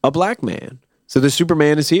of a black man. So the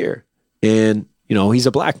Superman is here. And, he's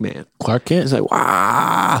a black man. Clark Kent. It's like,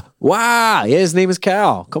 wow. Yeah, his name is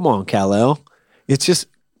Kal. Come on, Kal-El. It's just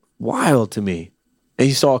wild to me. And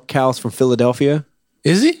you saw Cal's from Philadelphia?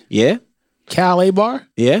 Is he? Yeah. Kal Abar?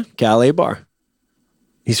 Yeah, Kal Abar.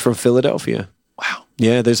 He's from Philadelphia. Wow.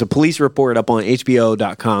 Yeah, there's a police report up on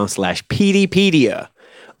HBO.com/PDpedia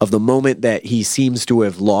of the moment that he seems to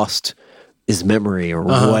have lost his memory or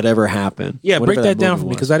whatever happened. Yeah, break that down for me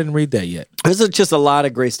because I didn't read that yet. There's just a lot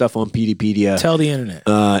of great stuff on PDpedia. Tell the internet.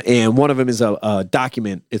 And one of them is a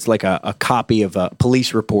document. It's like a copy of a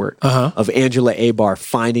police report of Angela Abar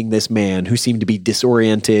finding this man who seemed to be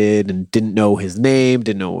disoriented and didn't know his name,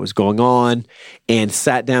 didn't know what was going on, and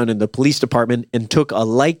sat down in the police department and took a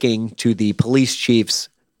liking to the police chief's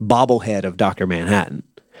bobblehead of Dr. Manhattan.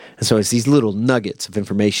 And so it's these little nuggets of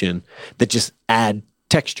information that just add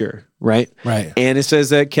texture, right? Right. And it says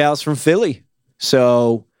that Cal's from Philly.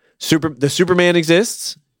 So the Superman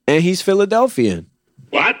exists and he's Philadelphian.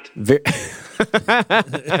 What?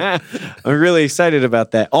 I'm really excited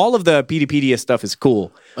about that. All of the Pedia stuff is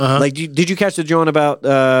cool. Like, did you catch the joint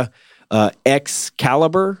about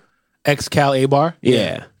Excalibur? Kal Abar?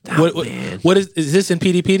 Yeah. What is this in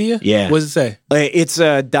PDpedia? Yeah. What does it say? It's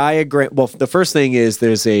a diagram. Well, the first thing is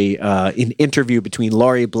there's an interview between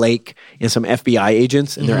Laurie Blake and some FBI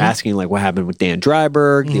agents, and they're asking like what happened with Dan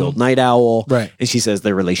Dreiberg, the old night owl. Right. And she says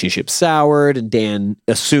their relationship soured, and Dan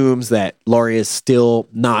assumes that Laurie is still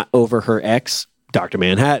not over her ex, Dr.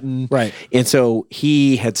 Manhattan. Right. And so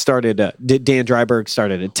he had Dan Dreiberg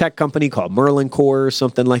started a tech company called Merlin Core or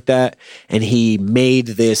something like that. And he made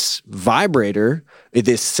this vibrator,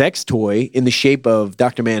 this sex toy in the shape of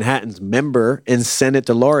Dr. Manhattan's member and sent it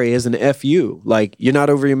to Laurie as an FU. Like, you're not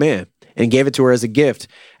over your man. And gave it to her as a gift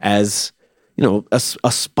as,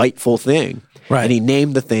 a spiteful thing. Right. And he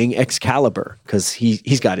named the thing Excalibur because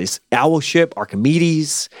he's got his owl ship,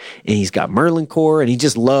 Archimedes, and he's got Merlin Core, and he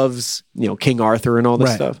just loves, King Arthur and all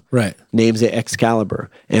this stuff. Right. Names it Excalibur.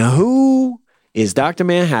 And who is Dr.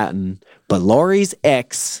 Manhattan but Laurie's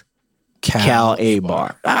ex, Kal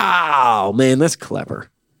Abar? Oh, man, that's clever.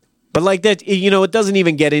 But like that, it doesn't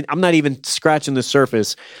even get in. I'm not even scratching the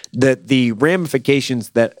surface that the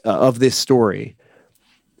ramifications that of this story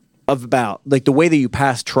about like the way that you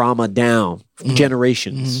pass trauma down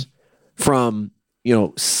generations from,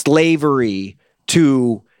 slavery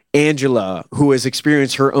to Angela, who has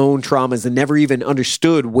experienced her own traumas and never even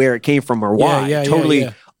understood where it came from or why. Totally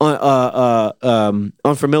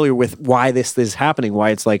unfamiliar with why this is happening,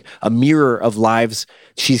 why it's like a mirror of lives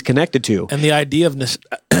she's connected to. And the idea of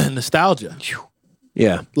nostalgia.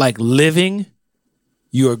 Yeah. Like living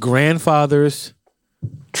your grandfather's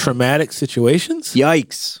traumatic situations.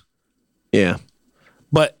 Yikes. Yeah.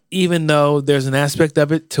 But even though there's an aspect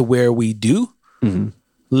of it to where we do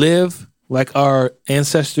live like our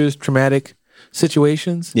ancestors' traumatic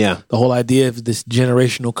situations. Yeah. The whole idea of this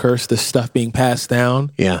generational curse, this stuff being passed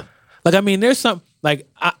down. Yeah. Like, I mean, there's some, like,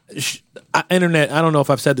 internet, I don't know if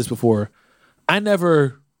I've said this before. I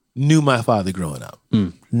never knew my father growing up.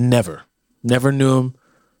 Never. Never knew him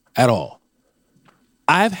at all.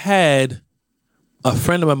 I've had a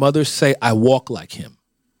friend of my mother's say I walk like him.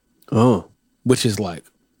 Oh. Which is like,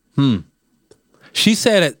 She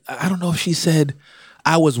said, I don't know if she said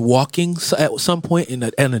I was walking at some point in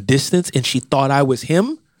a distance and she thought I was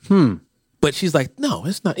him. But she's like, no,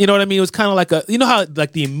 it's not. You know what I mean? It was kind of like how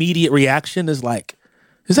like the immediate reaction is like,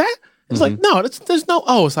 is that? It's like, no, there's no,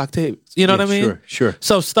 it's Octavius. You know what I mean? Sure.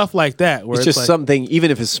 So stuff like that. Where it's just like, something,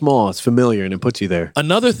 even if it's small, it's familiar and it puts you there.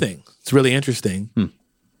 Another thing, it's really interesting.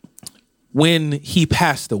 When he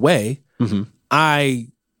passed away, I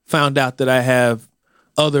found out that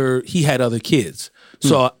he had other kids.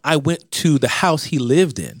 So I went to the house he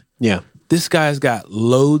lived in. Yeah. This guy's got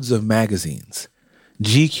loads of magazines,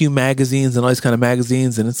 GQ magazines and all these kind of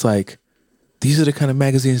magazines. And it's like, these are the kind of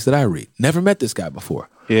magazines that I read. Never met this guy before.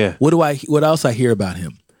 Yeah. What else I hear about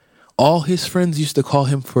him? All his friends used to call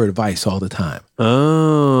him for advice all the time.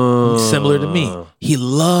 Oh. Similar to me. He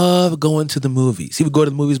loved going to the movies. He would go to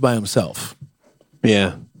the movies by himself.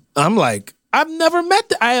 Yeah. I'm like, I have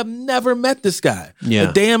never met this guy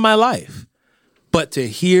a day in my life. But to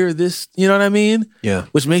hear this, you know what I mean? Yeah.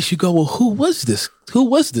 Which makes you go, well, who was this? Who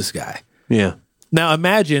was this guy? Yeah. Now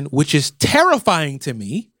imagine, which is terrifying to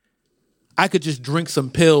me, I could just drink some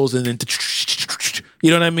pills and then,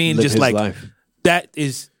 you know what I mean? Live just his like, life. that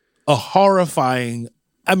is a horrifying,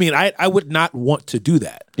 I mean, I would not want to do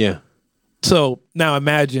that. Yeah. So now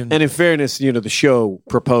imagine. And in fairness, the show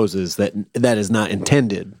proposes that is not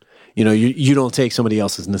intended. You don't take somebody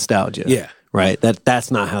else's nostalgia. Yeah. Right?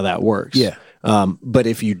 That's not how that works. Yeah. But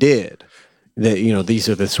if you did, these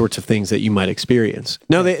are the sorts of things that you might experience.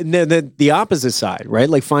 Now, the opposite side, right?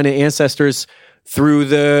 Like finding ancestors through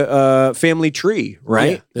the family tree,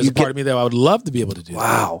 right? Yeah, there's a part of me that I would love to be able to do.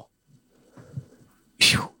 Wow.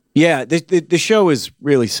 Yeah, the show is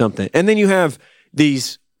really something. And then you have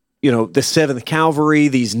these, the 7th Cavalry,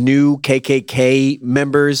 these new KKK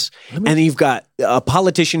members, and you've got a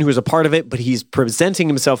politician who is a part of it, but he's presenting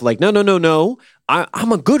himself like, no,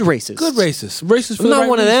 I'm a good racist. Good racist. Racist for I'm the not right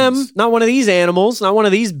one reasons. of them, not one of these animals, not one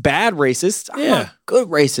of these bad racists. I'm a good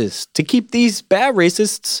racist to keep these bad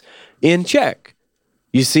racists in check.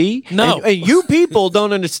 You see? No. And you people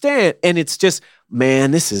don't understand, and it's just,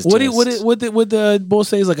 man, this is What the bull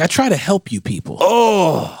say is like, I try to help you people.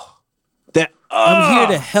 I'm here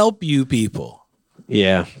to help you people.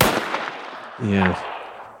 Yeah.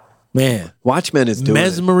 Man. Watchmen is doing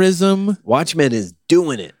Mesmerism. it. Watchmen is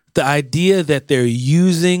doing it. The idea that they're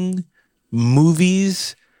using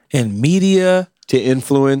movies and media To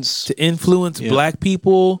influence. black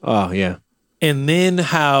people. Oh, yeah. And then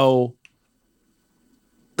how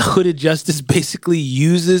Hooded Justice basically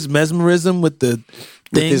uses mesmerism with the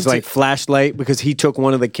With his flashlight, because he took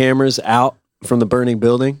one of the cameras out from the burning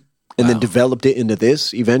building and then developed it into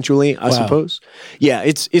this eventually, I suppose. Yeah,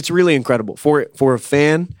 it's really incredible. For a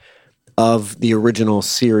fan of the original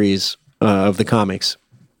series of the comics,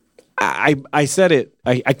 I said it.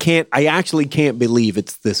 I actually can't believe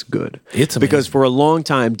it's this good. It's amazing. Because for a long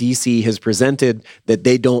time, DC has presented that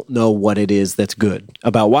they don't know what it is that's good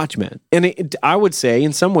about Watchmen. And I would say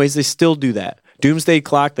in some ways they still do that. Doomsday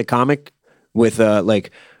Clock, the comic with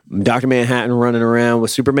Dr. Manhattan running around with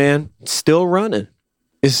Superman, still running.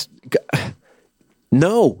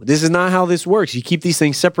 No, this is not how this works. You keep these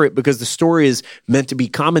things separate because the story is meant to be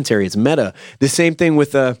commentary. It's meta. The same thing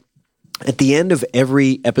with at the end of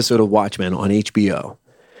every episode of Watchmen on HBO,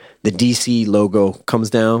 the DC logo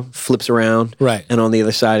comes down, flips around, right, and on the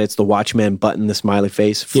other side it's the Watchmen button, the smiley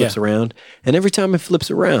face flips around, and every time it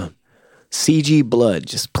flips around, CG blood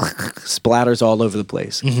just splatters all over the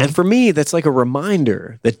place. Mm-hmm. And for me, that's like a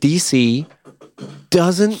reminder that DC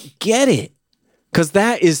doesn't get it. Because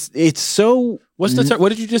it's so... What's the term? What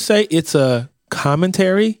did you just say? It's a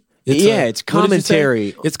commentary? It's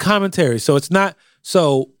commentary. It's commentary. So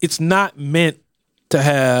it's not meant to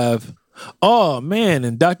have, oh, man,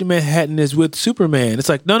 and Dr. Manhattan is with Superman. It's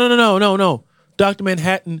like, no. Dr.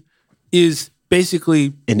 Manhattan is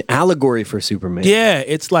basically... an allegory for Superman. Yeah,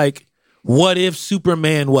 it's like, what if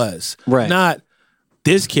Superman was? Right. Not...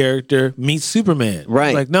 this character meets Superman.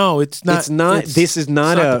 Right. Like, no, it's not. This is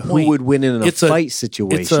not a who would win in a fight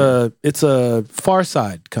situation. It's a Far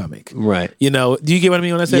Side comic. Right. Do you get what I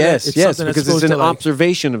mean when I say that? Yes, because it's an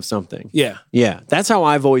observation of something. Yeah. Yeah. That's how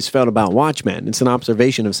I've always felt about Watchmen. It's an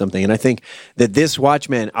observation of something. And I think that this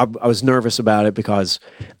Watchmen, I was nervous about it because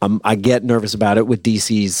I get nervous about it with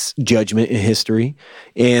DC's judgment in history.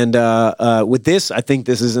 And with this, I think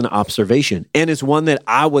this is an observation. And it's one that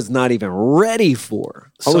I was not even ready for.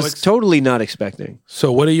 I was totally not expecting.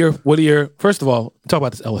 So what are your first of all, talk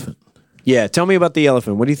about this elephant. Yeah, tell me about the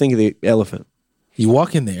elephant. What do you think of the elephant? You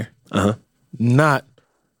walk in there, not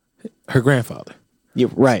her grandfather. Yeah,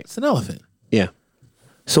 right. It's an elephant. Yeah.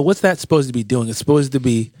 So what's that supposed to be doing? It's supposed to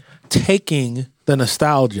be taking the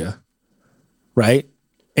nostalgia, right?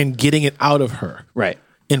 And getting it out of her. Right.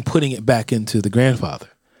 And putting it back into the grandfather.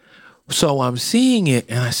 So I'm seeing it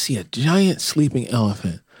and I see a giant sleeping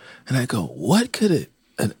elephant. And I go, what could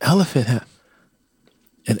an elephant have?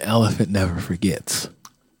 An elephant never forgets.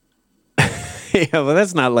 Yeah, well,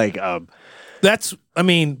 that's not like... but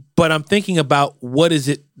I'm thinking about what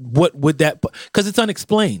would that... Because it's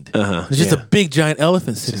unexplained. It's just a big, giant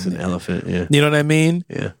elephant sitting there. It's an elephant, yeah. You know what I mean?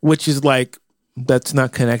 Yeah. Which is like, that's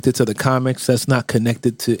not connected to the comics. That's not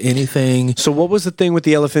connected to anything. So what was the thing with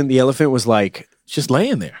the elephant? The elephant was like... just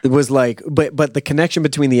laying there. It was like, but the connection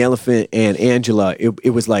between the elephant and Angela, it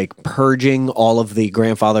was like purging all of the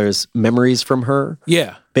grandfather's memories from her.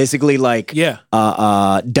 Yeah. Basically like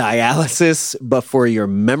dialysis, but for your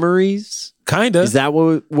memories. Kind of. Is that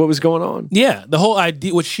what was going on? Yeah. The whole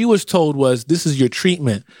idea, what she was told was, this is your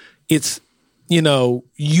treatment. It's, you're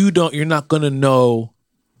not going to know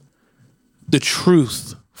the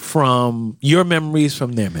truth from your memories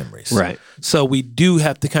from their memories. Right. So we do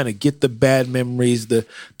have to kind of get the bad memories.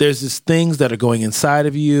 There's these things that are going inside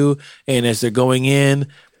of you, and as they're going in,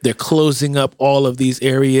 they're closing up all of these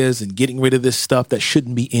areas and getting rid of this stuff that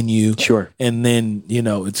shouldn't be in you. Sure. And then,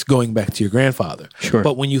 it's going back to your grandfather. Sure.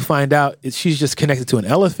 But when you find out she's just connected to an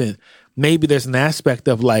elephant, maybe there's an aspect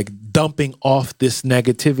of like dumping off this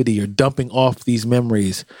negativity or dumping off these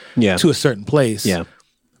memories to a certain place. Yeah.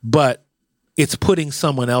 But it's putting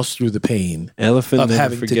someone else through the pain of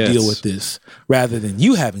having to deal with this rather than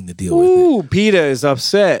you having to deal with it. Ooh, PETA is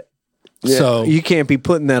upset. Yeah, so you can't be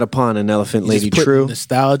putting that upon an elephant lady. True.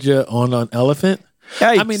 Nostalgia on an elephant.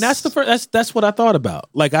 Yikes. I mean, that's the first. That's what I thought about.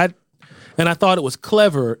 Like I thought it was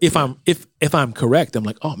clever. If I'm correct, I'm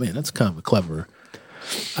like, oh man, that's kind of a clever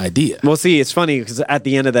idea. Well, see, it's funny because at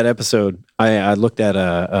the end of that episode, I looked at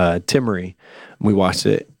Timmery. We watched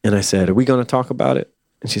it, and I said, "Are we going to talk about it?"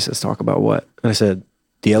 And she says, "Talk about what?" And I said,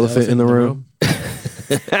 "The elephant in the room."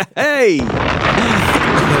 Hey.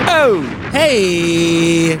 Oh.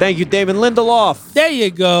 Hey. Thank you, David Lindelof. There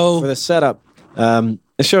you go. For the setup. The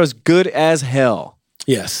show is good as hell.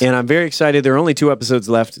 Yes. And I'm very excited. There are only 2 episodes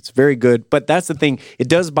left. It's very good. But that's the thing. It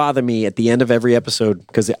does bother me at the end of every episode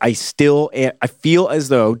because I feel as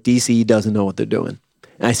though DC doesn't know what they're doing.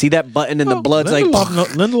 And I see that button and the blood's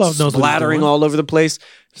Lindelof knows splattering all over the place.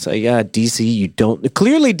 So yeah, DC, you don't.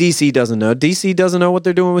 Clearly DC doesn't know. DC doesn't know what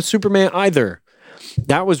they're doing with Superman either.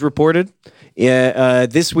 That was reported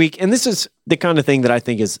this week. And this is the kind of thing that I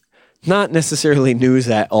think is not necessarily news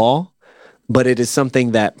at all, but it is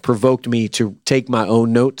something that provoked me to take my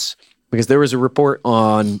own notes because there was a report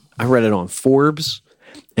I read it on Forbes,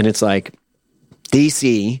 and it's like,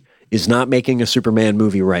 DC is not making a Superman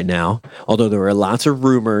movie right now, although there are lots of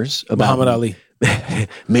rumors about Muhammad Ali.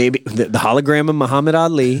 Maybe the hologram of Muhammad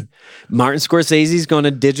Ali. Martin Scorsese's going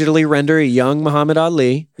to digitally render a young Muhammad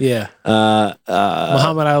Ali. Yeah.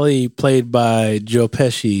 Muhammad Ali played by Joe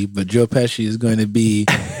Pesci, but Joe Pesci is going to be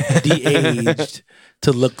de-aged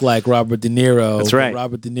to look like Robert De Niro. That's right.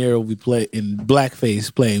 Robert De Niro will be in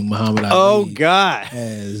blackface playing Muhammad Ali. Oh, God.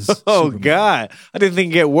 Superman. God. I didn't think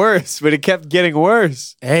it'd get worse, but it kept getting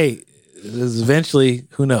worse. Hey, eventually,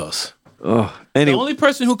 who knows? Oh, anyway. The only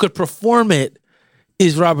person who could perform it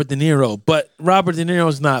is Robert De Niro, but Robert De Niro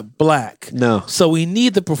is not black. No. So we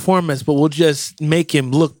need the performance, but we'll just make him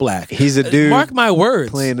look black. He's a dude. Mark my words.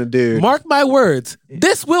 Playing a dude. Mark my words.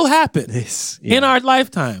 This will happen in our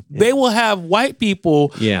lifetime. Yeah. They will have white people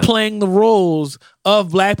playing the roles of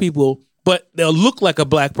black people, but they'll look like a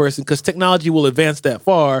black person because technology will advance that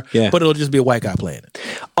far, but it'll just be a white guy playing it.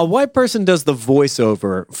 A white person does the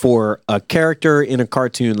voiceover for a character in a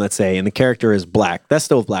cartoon, let's say, and the character is black. That's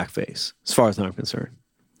still blackface, as far as I'm concerned.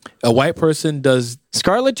 A white person does...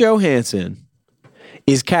 Scarlett Johansson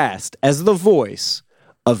is cast as the voice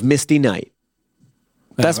of Misty Knight.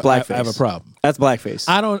 That's blackface. I have a problem. That's blackface.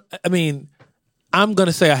 I'm going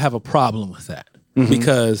to say I have a problem with that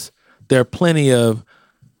because there are plenty of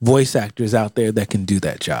voice actors out there that can do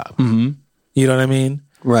that job. Mm-hmm. You know what I mean?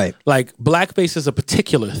 Right. Like, blackface is a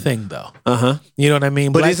particular thing, though. Uh-huh. You know what I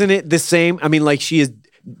mean? But isn't it the same? I mean, like, she is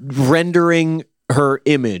rendering her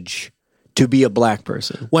image to be a black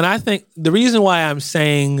person. When I think, the reason why I'm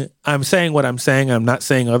saying what I'm saying, I'm not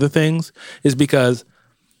saying other things, is because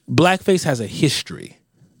blackface has a history.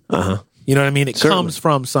 Uh-huh. You know what I mean? It comes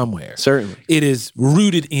from somewhere. Certainly. It is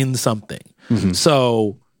rooted in something. Mm-hmm.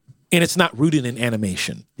 So, and it's not rooted in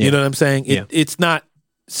animation. Yeah. You know what I'm saying? It's not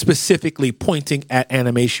specifically pointing at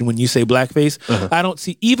animation when you say blackface. Uh-huh. I don't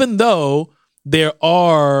see, even though there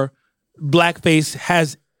are, blackface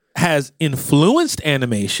has influenced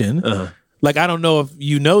animation. Uh-huh. Like, I don't know if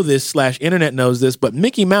you know this / internet knows this, but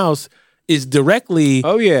Mickey Mouse is directly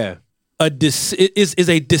is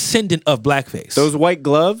a descendant of blackface. Those white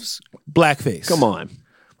gloves? Blackface. Come on.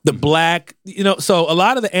 The black, so a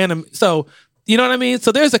lot of the so, you know what I mean?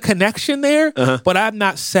 So there's a connection there, but I've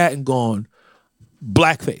not sat and gone,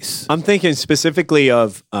 blackface. I'm thinking specifically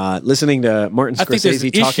of listening to Martin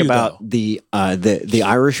Scorsese talk about the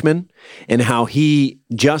Irishman and how he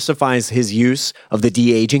justifies his use of the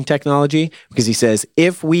de-aging technology because he says,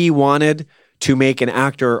 if we wanted to make an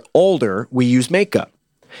actor older, we use makeup.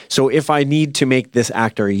 So if I need to make this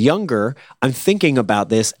actor younger, I'm thinking about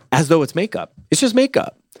this as though it's makeup. It's just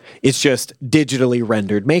makeup. It's just digitally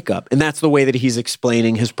rendered makeup. And that's the way that he's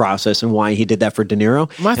explaining his process and why he did that for De Niro.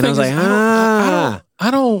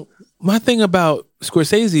 My thing about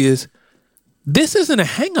Scorsese is, this isn't a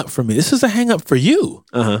hang up for me. This is a hang up for you.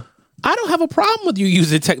 Uh-huh. I don't have a problem with you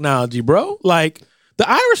using technology, bro. Like, The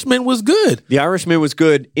Irishman was good. The Irishman was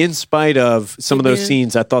good in spite of some of those Again.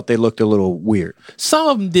 scenes. I thought they looked a little weird. Some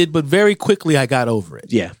of them did, but very quickly I got over it.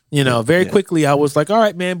 Yeah. Very quickly I was like, all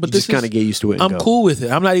right, man, but You this just kind of get used to it. And I'm go. cool with it.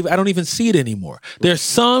 I don't even see it anymore. There's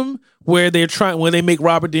some where when they make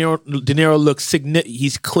Robert De Niro look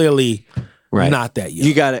he's clearly not that young.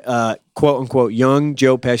 You got a quote unquote young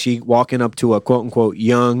Joe Pesci walking up to a quote unquote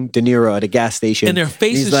young De Niro at a gas station, And their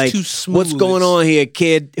face He's is like, too smooth. "What's going on here,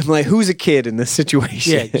 kid?" I'm like, "Who's a kid in this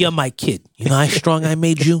situation?" Yeah, you're my kid. You know how strong I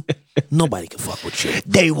made you? Nobody can fuck with you.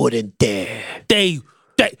 They wouldn't dare. They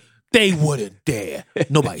wouldn't dare.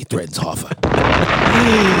 Nobody threatens Hoffa.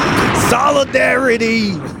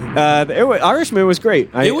 Solidarity. Irishman was great.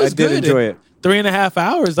 I did good. enjoy it. 3.5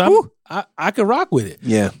 hours. I could rock with it.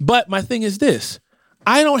 Yeah. But my thing is this.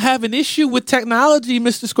 I don't have an issue with technology,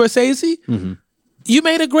 Mr. Scorsese. Mm-hmm. You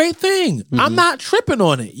made a great thing. I'm not tripping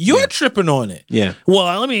on it. You're tripping on it. Yeah.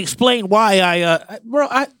 Well, let me explain why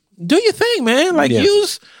I do your thing, man. Like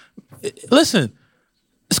listen,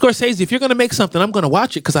 Scorsese, if you're going to make something, I'm going to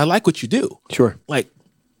watch it because I like what you do. Sure. Like,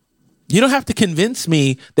 you don't have to convince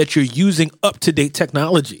me that you're using up-to-date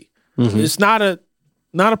technology. It's not a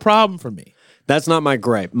problem for me. That's not my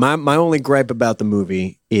gripe. My only gripe about the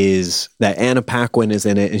movie is that Anna Paquin is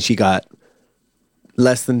in it and she got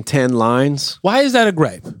less than 10 lines. Why is that a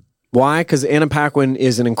gripe? Why? Because Anna Paquin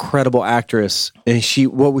is an incredible actress, and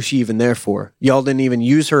what was she even there for? Y'all didn't even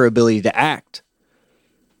use her ability to act.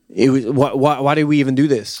 It was why did we even do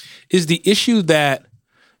this? Is the issue that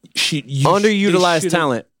Underutilized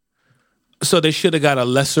talent. So they should have got a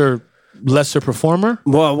lesser performer?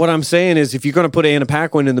 Well, what I'm saying is, if you're going to put Anna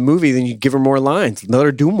Paquin in the movie, then you give her more lines. Let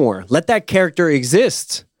her do more. Let that character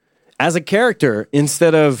exist as a character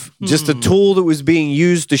instead of just a tool that was being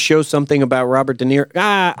used to show something about Robert De Niro.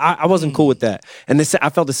 I wasn't cool with that. And I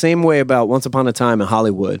felt the same way about Once Upon a Time in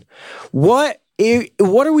Hollywood. What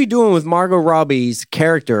are we doing with Margot Robbie's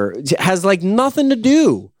character? It has like nothing to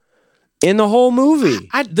do in the whole movie.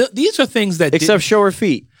 These are things that except show her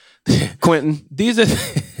feet, Quentin. These are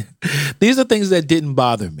things that didn't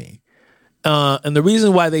bother me. And the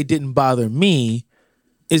reason why they didn't bother me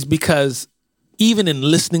is because even in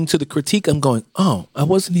listening to the critique, I'm going, oh, I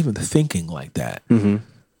wasn't even thinking like that. Mm-hmm.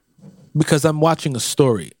 Because I'm watching a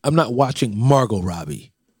story. I'm not watching Margot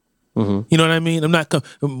Robbie. Mm-hmm. You know what I mean?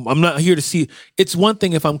 I'm not here to see. It's one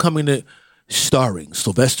thing if I'm coming to starring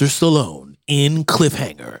Sylvester Stallone in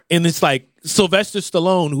Cliffhanger, and it's like Sylvester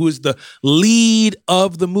Stallone, who is the lead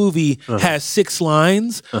of the movie, has 6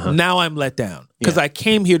 lines. Now I'm let down because I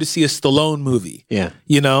came here to see a Stallone movie. Yeah,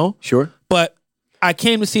 you know, sure. But I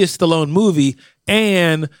came to see a Stallone movie,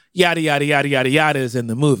 and yada yada yada yada yada is in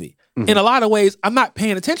the movie. In a lot of ways, I'm not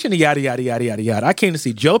paying attention to yada yada yada yada yada. I came to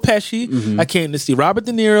see Joe Pesci. I came to see Robert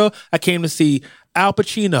De Niro. I came to see Al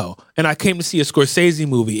Pacino, and I came to see a Scorsese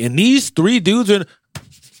movie. And these 3 dudes are.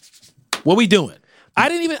 What we doing? I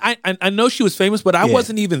didn't even. I know she was famous, but I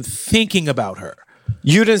wasn't even thinking about her.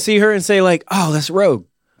 You didn't see her and say like, "Oh, that's Rogue."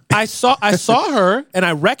 I saw her and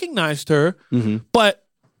I recognized her, but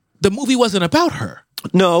the movie wasn't about her.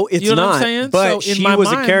 No, it's you know not. What I'm saying? But so she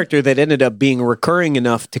was a character that ended up being recurring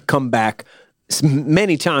enough to come back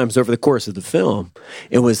many times over the course of the film.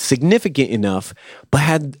 It was significant enough, but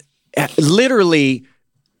had literally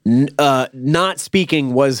not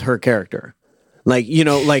speaking was her character. Like, you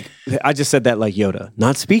know, like I just said that like Yoda.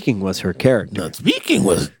 Not speaking was her character. Not speaking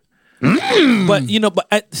was. But you know,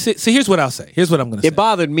 so here's what I'll say. Here's what I'm going to say. It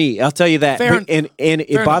bothered me. I'll tell you that. And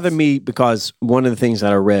it bothered me because one of the things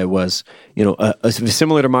that I read was, you know,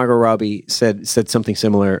 similar to Margot Robbie said something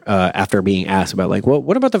similar after being asked about like, well,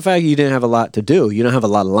 what about the fact you didn't have a lot to do? You don't have a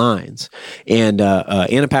lot of lines. And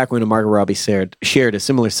Anna Paquin and Margot Robbie shared a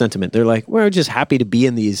similar sentiment. They're like, we're just happy to be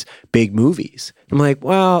in these big movies. I'm like,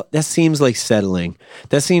 well, that seems like settling.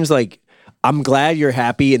 That seems like I'm glad you're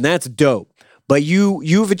happy, and that's dope. But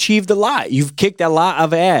you've achieved a lot. You've kicked a lot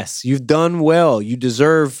of ass. You've done well. You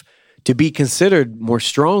deserve to be considered more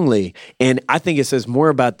strongly. And I think it says more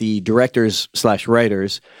about the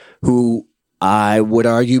directors/writers who I would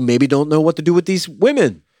argue maybe don't know what to do with these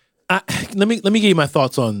women. Let me give you my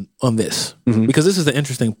thoughts on this because this is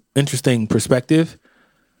an interesting perspective.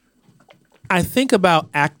 I think about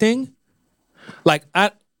acting like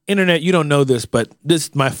Internet, you don't know this, but this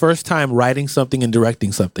is my first time writing something and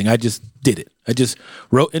directing something. I just did it. I just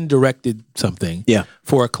wrote and directed something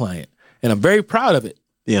for a client. And I'm very proud of it.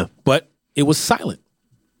 Yeah. But it was silent.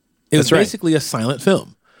 It was basically a silent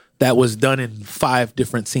film that was done in 5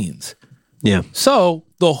 different scenes. Yeah. So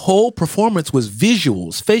the whole performance was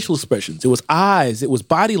visuals, facial expressions. It was eyes. It was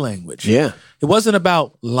body language. Yeah. It wasn't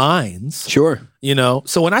about lines. Sure. You know?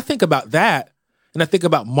 So when I think about that, and I think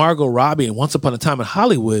about Margot Robbie and Once Upon a Time in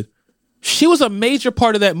Hollywood, she was a major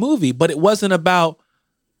part of that movie, but it wasn't about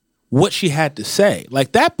what she had to say.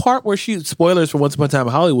 Like that part where spoilers for Once Upon a Time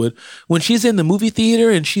in Hollywood, when she's in the movie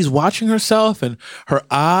theater and she's watching herself and her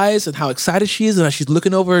eyes and how excited she is and how she's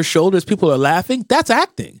looking over her shoulders, people are laughing. That's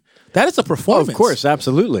acting. That is a performance. Of course,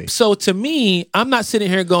 absolutely. So to me, I'm not sitting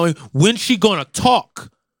here going, when's she gonna talk?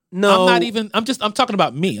 No. I'm talking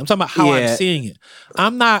about me. I'm talking about how I'm seeing it.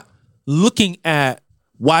 I'm not looking at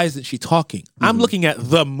why isn't she talking? I'm looking at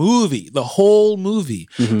the movie, the whole movie,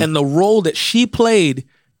 and the role that she played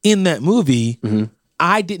in that movie.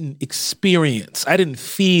 I didn't experience, I didn't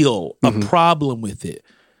feel a problem with it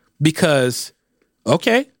because,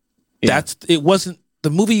 the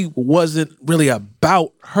movie wasn't really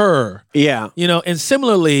about her. Yeah. You know, and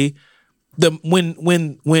similarly,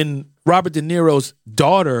 when Robert De Niro's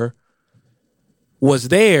daughter was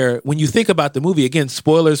there, when you think about the movie, again,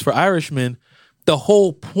 spoilers for Irishman, the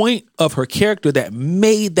whole point of her character that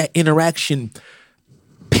made that interaction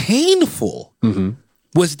painful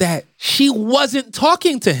was that she wasn't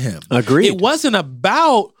talking to him. Agreed. It wasn't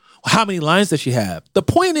about how many lines does she have. The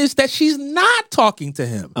point is that she's not talking to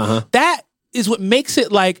him. That is what makes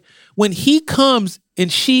it like when he comes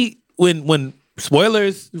and when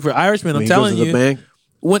spoilers for Irishman, I'm telling you,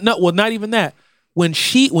 not even that. When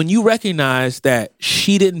you recognize that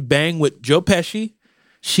she didn't bang with Joe Pesci,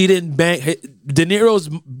 she didn't bang. De Niro's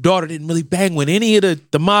daughter didn't really bang with any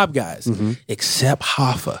of the mob guys except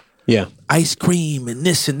Hoffa. Yeah. Ice cream and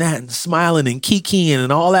this and that and smiling and kikiing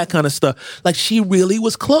and all that kind of stuff. Like she really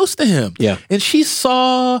was close to him. Yeah. And she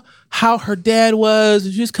saw how her dad was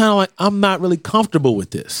and she's kind of like, I'm not really comfortable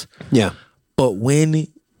with this. Yeah. But when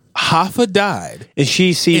Hoffa died. And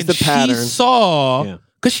she sees the pattern. She saw,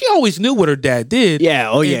 because she always knew what her dad did.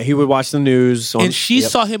 Yeah. He would watch the news. And she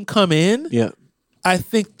saw him come in. Yeah. I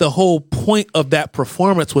think the whole point of that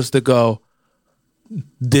performance was to go,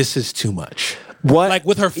 this is too much. What? Like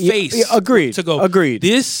with her face. Yeah, agreed. To go, agreed.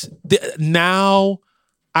 Now,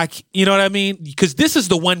 you know what I mean? Because this is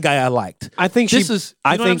the one guy I liked. I think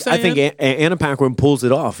I think Anna Paquin pulls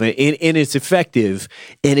it off, and it's effective,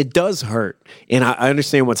 and it does hurt. And I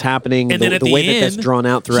understand what's happening, and then the way that's drawn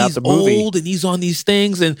out throughout the movie. He's old, and he's on these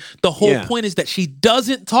things, and the whole point is that she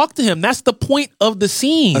doesn't talk to him. That's the point of the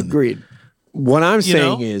scene. Agreed. What I'm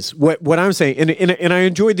saying is what I'm saying, and I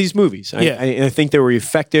enjoyed these movies. I think they were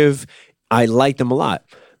effective. I like them a lot.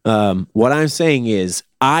 What I'm saying is,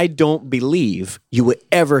 I don't believe you would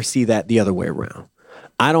ever see that the other way around.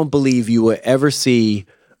 I don't believe you would ever see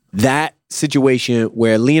that situation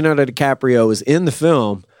where Leonardo DiCaprio is in the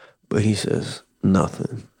film, but he says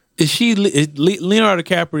nothing. Leonardo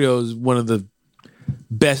DiCaprio is one of the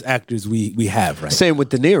best actors we have, right? Same with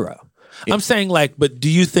De Niro. I'm saying, but do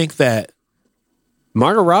you think that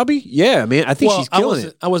Margot Robbie? Yeah, man, I think she's killing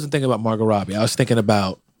it. I wasn't thinking about Margot Robbie. I was thinking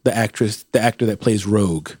about the actor that plays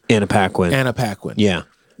Rogue, Anna Paquin. Yeah,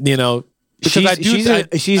 you know, because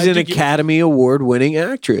she's an Academy Award winning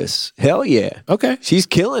actress. Hell yeah. Okay, she's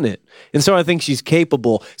killing it, and so I think she's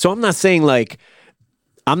capable. So I'm not saying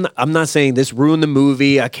I'm not saying this ruined the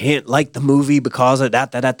movie. I can't like the movie because of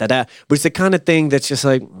that. But it's the kind of thing that's just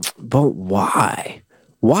like, but why?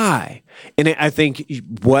 Why? And I think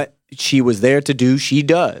what she was there to do, she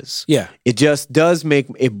does. Yeah. It just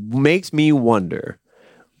makes me wonder.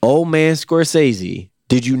 Oh man, Scorsese,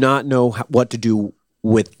 did you not know what to do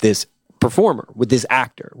with this performer, with this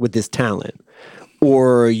actor, with this talent?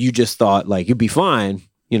 Or you just thought you'd be fine,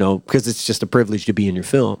 because it's just a privilege to be in your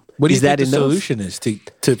film. What do you think the solution is to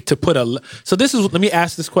put so this is, let me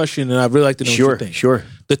ask this question and I'd really like to know what you think. Sure.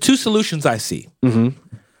 The two solutions I see,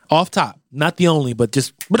 off top, not the only, but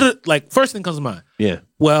just first thing comes to mind. Yeah.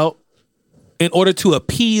 Well, in order to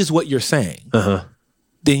appease what you're saying,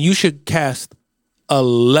 then you should cast a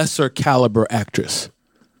lesser caliber actress.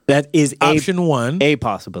 That is option one. A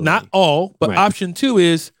possibility. Not all, but option two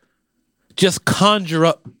is just conjure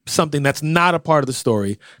up something that's not a part of the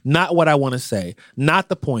story, not what I want to say, not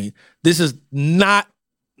the point. This is not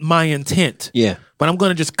my intent. Yeah. But I'm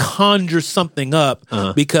going to just conjure something up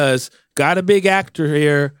because got a big actor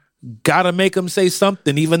here, got to make him say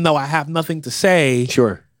something even though I have nothing to say.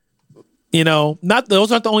 Sure.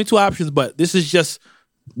 Those aren't the only two options, but this is just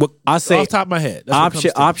what I say off the top of my head.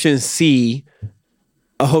 Option C,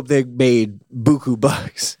 I hope they made buku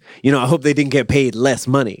bucks. I hope they didn't get paid less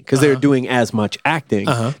money because they were doing as much acting.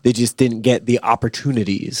 They just didn't get the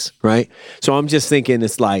opportunities, right? So I'm just thinking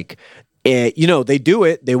it's They do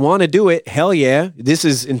it. They want to do it. Hell yeah. This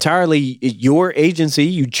is entirely your agency.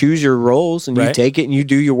 You choose your roles and you take it and you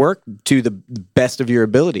do your work to the best of your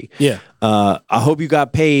ability. Yeah. I hope you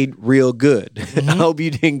got paid real good. I hope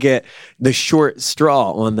you didn't get the short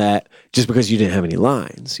straw on that just because you didn't have any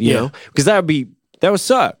lines, you know? Because that would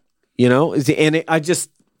suck, you know? And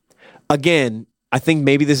again, I think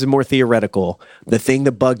maybe this is more theoretical. The thing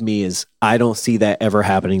that bugged me is I don't see that ever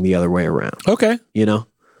happening the other way around. Okay. You know?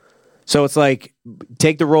 So it's like,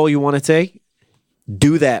 take the role you want to take,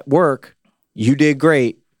 do that work. You did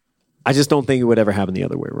great. I just don't think it would ever happen the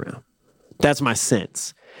other way around. That's my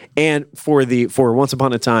sense. And for Once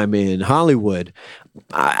Upon a Time in Hollywood,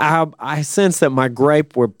 I sense that my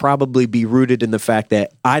gripe would probably be rooted in the fact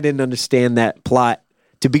that I didn't understand that plot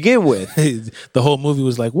to begin with. The whole movie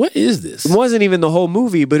was like, what is this? It wasn't even the whole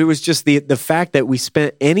movie, but it was just the fact that we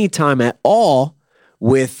spent any time at all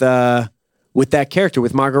with that character,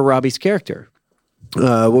 with Margot Robbie's character.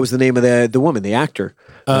 What was the name of the woman, the actor?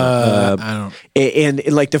 I don't.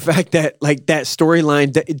 And like the fact that like that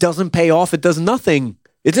storyline, it doesn't pay off. It does nothing.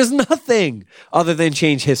 It does nothing other than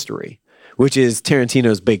change history, which is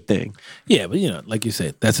Tarantino's big thing. Yeah, but like you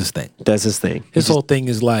said, that's his thing. That's his thing. His whole thing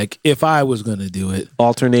is like, if I was going to do it,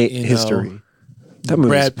 alternate history. That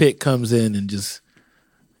Brad Pitt comes in and just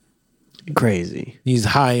crazy. He's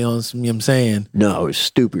high on some. You know what I'm saying? No, it's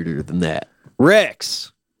stupider than that.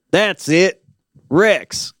 Rex. That's it.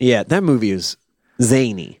 Rex. Yeah, that movie is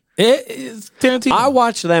zany. It's Tarantino. I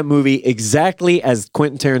watched that movie exactly as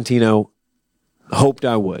Quentin Tarantino hoped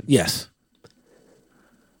I would. Yes.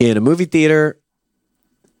 In a movie theater,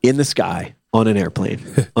 in the sky, on an airplane,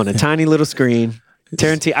 on a tiny little screen.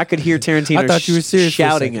 I could hear Tarantino I thought you were serious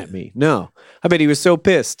shouting at me. No. I bet he was so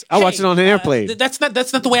pissed. I watched it on an airplane. That's not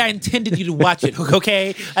the way I intended you to watch it,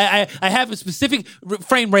 okay? I have a specific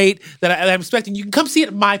frame rate that I'm expecting. You can come see it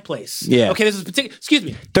at my place. Yeah. Okay, this is particular. Excuse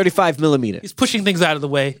me. 35 millimeter. He's pushing things out of the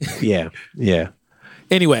way. Yeah.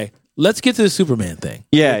 Anyway, let's get to the Superman thing.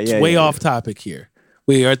 It's way off topic here.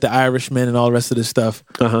 We are at the Irishman and all the rest of this stuff.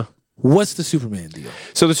 Uh-huh. What's the Superman deal?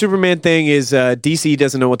 So the Superman thing is DC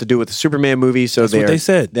doesn't know what to do with the Superman movie. So that's what they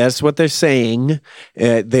said. That's what they're saying.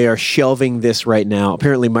 They are shelving this right now.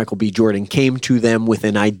 Apparently, Michael B. Jordan came to them with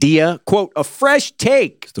an idea, quote, a fresh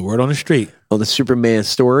take. It's the word on the street. On the Superman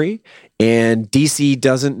story. And DC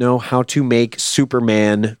doesn't know how to make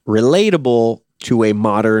Superman relatable to a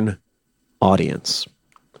modern audience.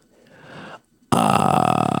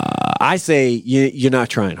 I say you're not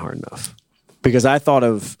trying hard enough. Because I thought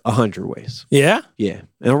of 100 ways. Yeah? Yeah.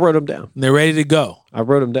 And I wrote them down. And they're ready to go. I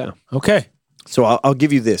wrote them down. Okay. So I'll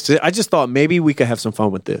give you this. I just thought maybe we could have some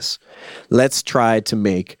fun with this. Let's try to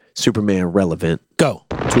make Superman relevant. Go.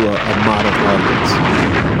 To a modern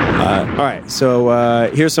audience. All right.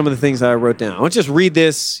 So here's some of the things that I wrote down. I'll just read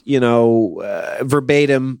this,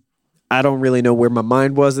 verbatim. I don't really know where my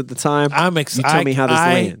mind was at the time. I'm excited. You tell me how this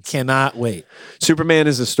lands. I cannot wait. Superman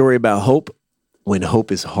is a story about hope when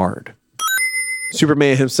hope is hard.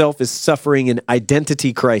 Superman himself is suffering an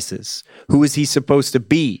identity crisis. Who is he supposed to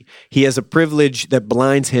be? He has a privilege that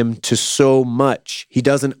blinds him to so much. He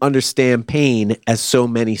doesn't understand pain as so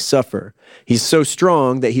many suffer. He's so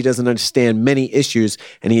strong that he doesn't understand many issues,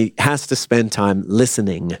 and he has to spend time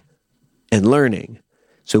listening and learning.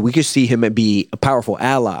 So we could see him be a powerful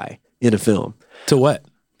ally in a film. To what?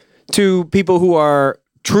 To people who are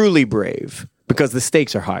truly brave, because the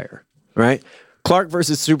stakes are higher, right? Clark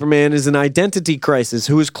versus Superman is an identity crisis.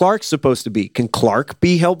 Who is Clark supposed to be? Can Clark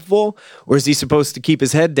be helpful? Or is he supposed to keep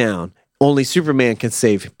his head down? Only Superman can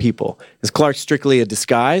save people. Is Clark strictly a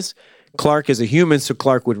disguise? Clark is a human, so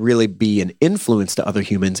Clark would really be an influence to other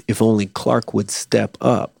humans if only Clark would step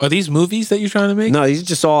up. Are these movies that you're trying to make? No, these are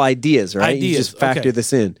just all ideas, right? Ideas. You just factor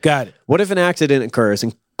this in. Got it. What if an accident occurs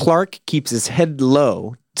and Clark keeps his head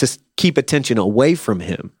low to keep attention away from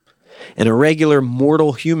him? And a regular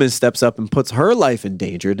mortal human steps up and puts her life in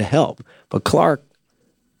danger to help. But Clark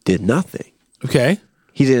did nothing. Okay.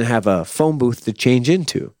 He didn't have a phone booth to change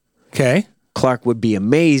into. Okay. Clark would be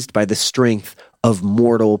amazed by the strength of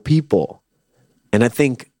mortal people. And I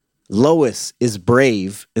think Lois is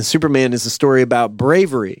brave, and Superman is a story about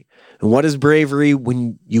bravery. And what is bravery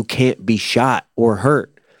when you can't be shot or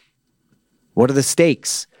hurt? What are the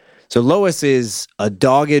stakes? So Lois is a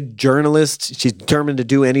dogged journalist. She's determined to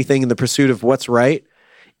do anything in the pursuit of what's right.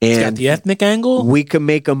 And it's got the ethnic angle. We can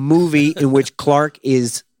make a movie in which Clark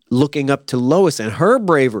is looking up to Lois and her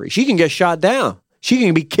bravery. She can get shot down. She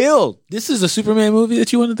can be killed. This is a Superman movie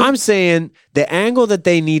that you want to do? I'm saying the angle that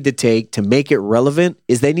they need to take to make it relevant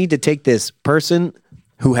is they need to take this person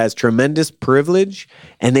who has tremendous privilege,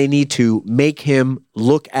 and they need to make him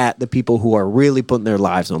look at the people who are really putting their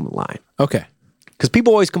lives on the line. Okay. Because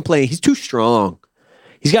people always complain, he's too strong.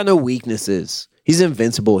 He's got no weaknesses. He's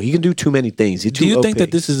invincible. He can do too many things. Do you think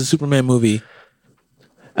that this is a Superman movie?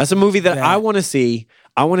 That's a movie that I want to see.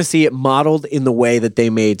 I want to see it modeled in the way that they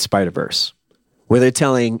made Spider-Verse, where they're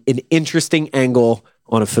telling an interesting angle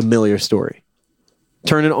on a familiar story.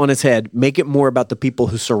 Turn it on its head. Make it more about the people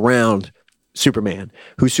who surround Superman,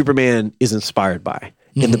 who Superman is inspired by.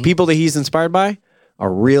 And the people that he's inspired by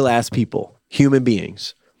are real-ass people, human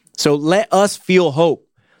beings. So let us feel hope.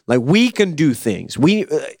 Like, we can do things.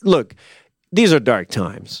 Look, these are dark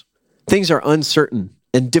times. Things are uncertain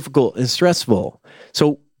and difficult and stressful.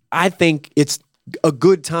 So I think it's a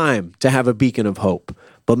good time to have a beacon of hope.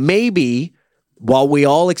 But maybe while we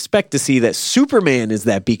all expect to see that Superman is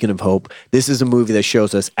that beacon of hope, this is a movie that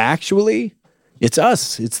shows us actually it's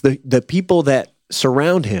us. It's the people that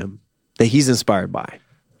surround him that he's inspired by.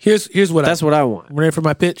 Here's what That's what I want. Ready for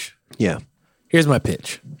my pitch? Yeah. Here's my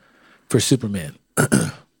pitch for Superman.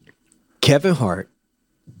 Kevin Hart.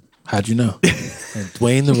 How'd you know? And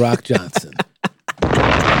Dwayne The Rock Johnson.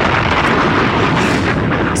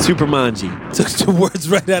 Supermanji. Took the words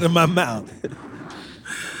right out of my mouth.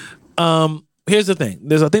 Here's the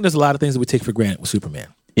thing. I think there's a lot of things that we take for granted with Superman.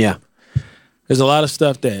 Yeah. There's a lot of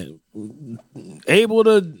stuff that able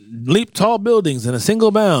to leap tall buildings in a single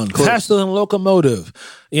bound, faster than a locomotive.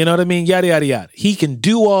 You know what I mean? Yada, yada, yada. He can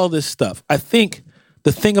do all this stuff. I think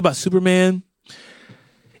the thing about Superman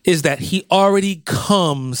is that he already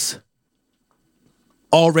comes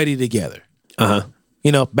already together. Uh-huh.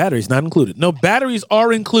 You know, batteries not included. No, batteries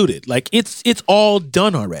are included. Like, it's all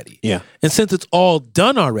done already. Yeah. And since it's all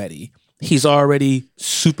done already, he's already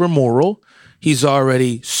super moral. He's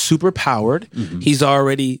already super powered. Mm-hmm. He's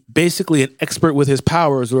already basically an expert with his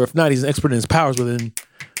powers, or if not, he's an expert in his powers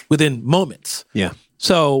within moments. Yeah.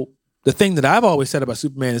 So the thing that I've always said about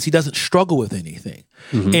Superman is he doesn't struggle with anything.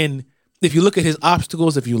 Mm-hmm. And if you look at his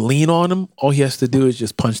obstacles, if you lean on him, all he has to do is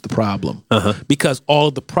just punch the problem. Uh-huh. Because all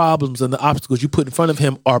of the problems and the obstacles you put in front of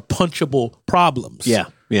him are punchable problems. Yeah,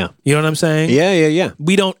 yeah. You know what I'm saying? Yeah.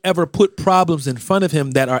 We don't ever put problems in front of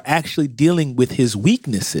him that are actually dealing with his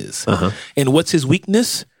weaknesses. Uh-huh. And what's his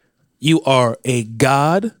weakness? You are a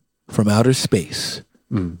god from outer space.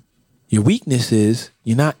 Mm. Your weakness is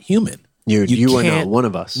you're not human. You are not one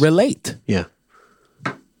of us. Relate. Yeah.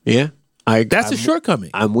 Yeah. That's a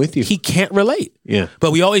shortcoming. I'm with you. He can't relate. Yeah.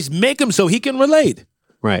 But we always make him so he can relate.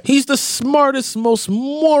 Right. He's the smartest, most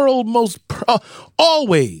moral,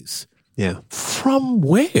 always. Yeah. From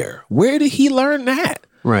where? Where did he learn that?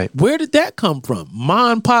 Right. Where did that come from?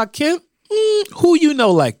 Ma and Pa Kemp? Who you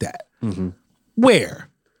know like that? Mm-hmm. Where?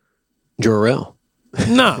 Jor-El.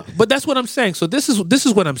 Nah, but that's what I'm saying. So this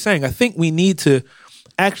is what I'm saying. I think we need to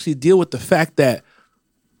actually deal with the fact that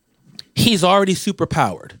he's already super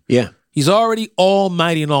powered. Yeah. He's already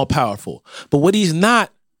almighty and all powerful. But what he's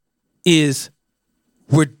not is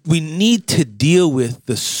we need to deal with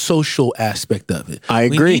the social aspect of it. I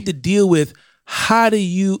agree. We need to deal with how do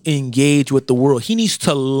you engage with the world. He needs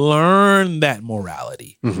to learn that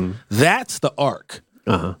morality. Mm-hmm. That's the arc.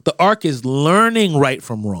 Uh-huh. The arc is learning right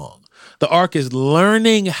from wrong. The arc is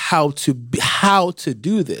learning how to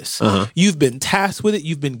do this. Uh-huh. You've been tasked with it.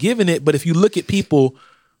 You've been given it. But if you look at people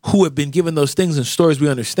who have been given those things and stories we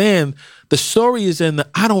understand, the story is in the,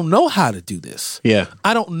 I don't know how to do this. Yeah.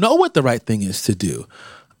 I don't know what the right thing is to do.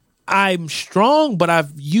 I'm strong, but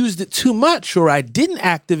I've used it too much, or I didn't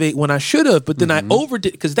activate when I should have, but then I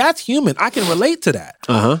overdid, because that's human. I can relate to that.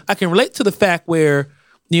 Uh-huh. I can relate to the fact where,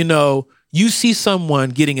 you see someone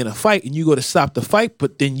getting in a fight and you go to stop the fight,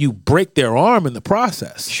 but then you break their arm in the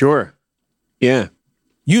process. Sure. Yeah.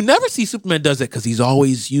 You never see Superman does it because he's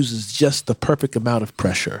always uses just the perfect amount of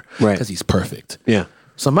pressure. Right. Because he's perfect. Yeah.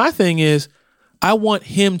 So my thing is, I want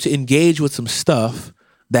him to engage with some stuff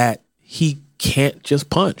that he can't just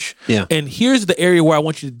punch. Yeah. And here's the area where I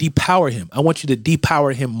want you to depower him. I want you to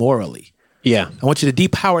depower him morally. Yeah. I want you to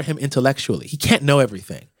depower him intellectually. He can't know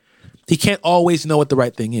everything. He can't always know what the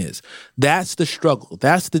right thing is. That's the struggle.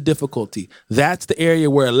 That's the difficulty. That's the area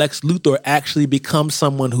where Lex Luthor actually becomes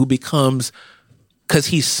someone who becomes, because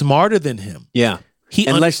he's smarter than him. Yeah.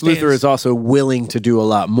 And Lex Luthor is also willing to do a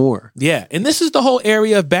lot more. Yeah. And this is the whole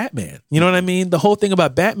area of Batman. You know what I mean? The whole thing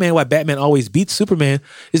about Batman, why Batman always beats Superman,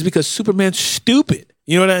 is because Superman's stupid.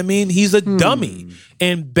 You know what I mean? He's a dummy.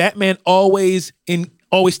 And Batman always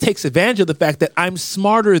takes advantage of the fact that I'm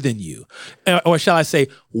smarter than you. Or shall I say,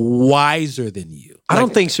 wiser than you. I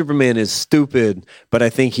don't think Superman is stupid, but I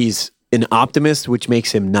think he's an optimist, which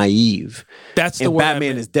makes him naive. That's the and word.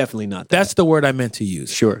 Batman is definitely not that. That's the word I meant to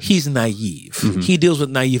use. Sure. He's naive. He deals with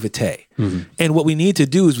naivete. And what we need to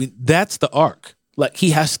do is that's the arc. Like he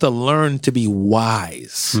has to learn to be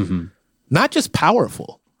wise, not just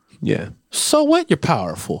powerful. Yeah. So what? You're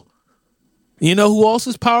powerful. You know who else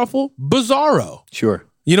is powerful? Bizarro. Sure.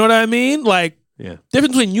 You know what I mean? Like, difference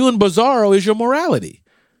between you and Bizarro is your morality.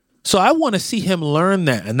 So I want to see him learn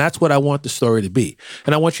that, and that's what I want the story to be.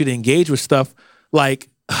 And I want you to engage with stuff like,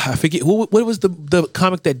 I forget, what was the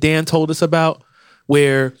comic that Dan told us about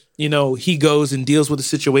where, you know, he goes and deals with a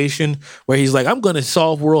situation where he's like, I'm going to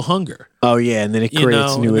solve world hunger. Oh, yeah, and then it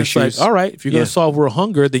creates new issues. It's like, all right, if you're going to solve world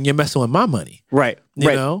hunger, then you're messing with my money. Right,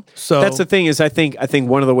 You know? So that's the thing is I think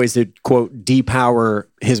one of the ways to, quote, depower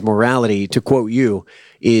his morality, to quote you,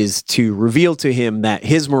 is to reveal to him that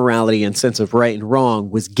his morality and sense of right and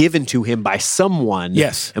wrong was given to him by someone.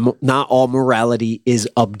 Yes. And not all morality is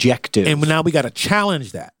objective. And now we got to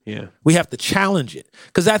challenge that. Yeah. We have to challenge it.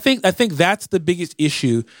 Because I think that's the biggest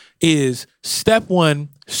issue is step one,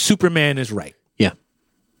 Superman is right. Yeah.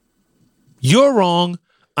 You're wrong,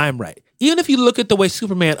 I'm right. Even if you look at the way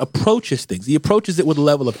Superman approaches things, he approaches it with a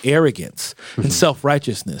level of arrogance and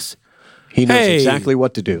self-righteousness. He knows exactly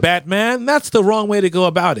what to do. Batman, that's the wrong way to go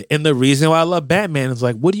about it. And the reason why I love Batman is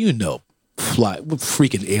like, what do you know?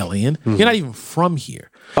 Freaking alien. You're not even from here.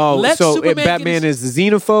 Oh, so Batman is a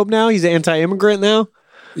xenophobe now? He's an anti-immigrant now?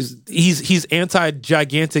 He's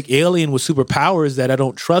anti-gigantic alien with superpowers that I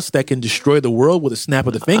don't trust that can destroy the world with a snap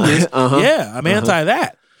of the fingers. Yeah, I'm anti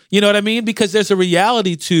that. You know what I mean? Because there's a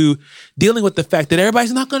reality to dealing with the fact that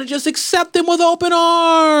everybody's not going to just accept him with open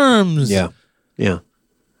arms. Yeah. Yeah.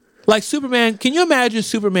 Like Superman, can you imagine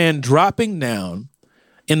Superman dropping down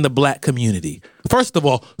in the black community? First of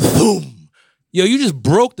all, boom. Yo, you just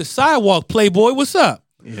broke the sidewalk, Playboy. What's up?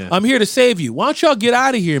 Yeah. I'm here to save you. Why don't y'all get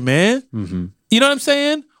out of here, man? You know what I'm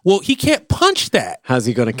saying? Well, he can't punch that. How's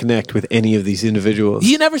he going to connect with any of these individuals?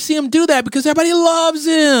 You never see him do that because everybody loves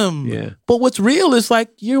him. Yeah. But what's real is like,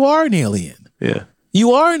 you are an alien. Yeah.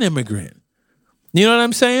 You are an immigrant. You know what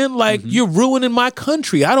I'm saying? Like, you're ruining my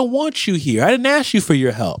country. I don't want you here. I didn't ask you for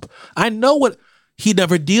your help. I know what he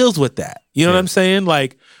never deals with that. You know what I'm saying?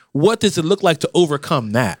 Like, what does it look like to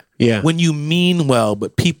overcome that? Yeah. When you mean well,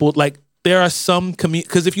 but people, like, there are some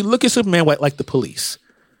because if you look at Superman like the police,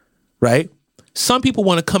 right? Some people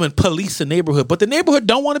want to come and police the neighborhood, but the neighborhood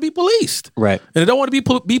don't want to be policed. Right. And they don't want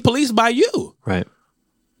to be policed by you. Right.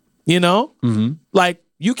 You know? Like,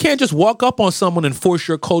 you can't just walk up on someone and force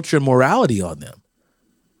your culture and morality on them.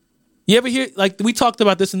 You ever hear, like, we talked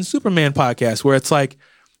about this in the Superman podcast, where it's like,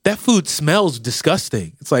 that food smells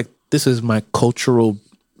disgusting. It's like, this is my cultural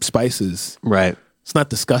spices. Right. It's not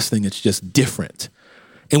disgusting. It's just different.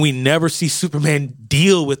 And we never see Superman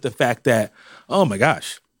deal with the fact that, oh my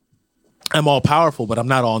gosh, I'm all powerful, but I'm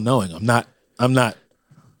not all knowing. I'm not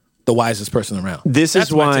the wisest person around. This is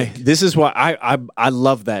why I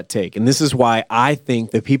love that take. And this is why I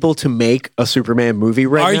think the people to make a Superman movie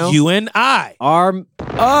now are you and I. Are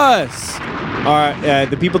us. Are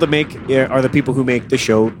the people that make are the people who make the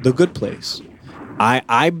show The Good Place.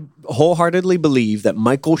 I wholeheartedly believe that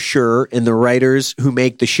Michael Schur and the writers who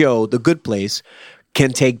make the show The Good Place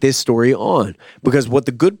can take this story on, because what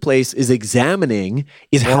The Good Place is examining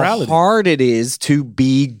is morality. How hard it is to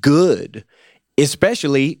be good,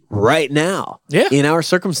 especially right now in our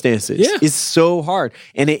circumstances. It's so hard.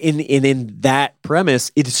 And in that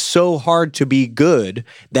premise, it's so hard to be good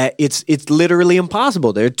that it's literally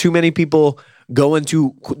impossible. There are too many people going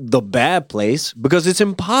to the bad place because it's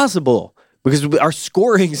impossible. Because our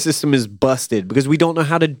scoring system is busted, because we don't know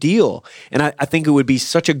how to deal. And I think it would be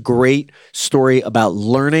such a great story about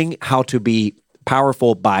learning how to be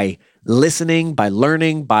powerful by listening, by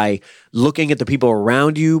learning, by looking at the people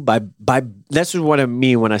around you, by that's what I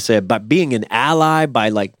mean when I said by being an ally, by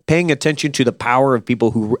like paying attention to the power of people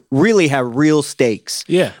who really have real stakes.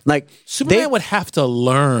 Yeah. Like Superman would have to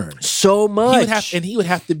learn so much. He would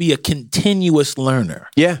have to be a continuous learner.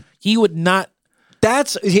 Yeah. He would not.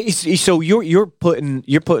 That's so you're putting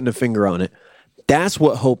a finger on it. That's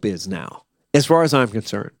what hope is now, as far as I'm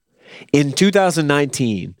concerned. In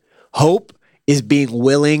 2019, hope is being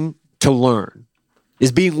willing to learn,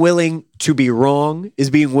 is being willing to be wrong,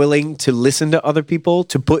 is being willing to listen to other people,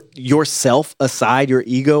 to put yourself aside, your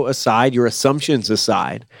ego aside, your assumptions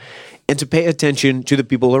aside, and to pay attention to the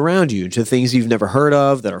people around you, to things you've never heard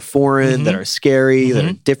of, that are foreign, that are scary, that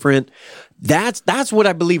are different. That's what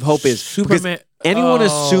I believe hope is. Superman. Anyone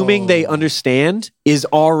assuming they understand is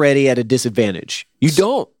already at a disadvantage. You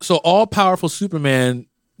don't. So all-powerful Superman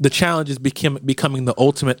the challenge is becoming the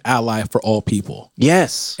ultimate ally for all people.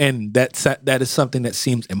 Yes. And that is something that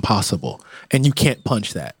seems impossible. And you can't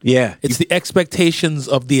punch that. Yeah. It's the expectations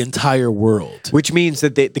of the entire world. Which means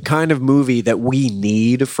that the kind of movie that we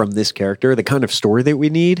need from this character, the kind of story that we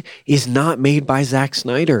need, is not made by Zack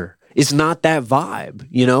Snyder. It's not that vibe,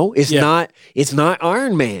 you know? It's not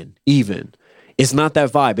Iron Man even. It's not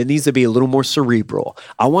that vibe. It needs to be a little more cerebral.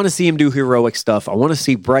 I want to see him do heroic stuff. I want to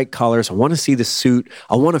see bright colors. I want to see the suit.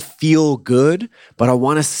 I want to feel good, but I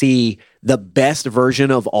want to see the best version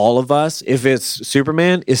of all of us. If it's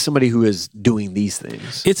Superman, is somebody who is doing these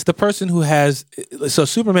things. It's the person who has... So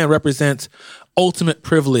Superman represents ultimate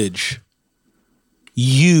privilege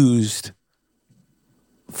used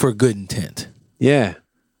for good intent. Yeah.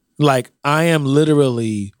 Like, I am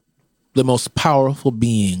literally the most powerful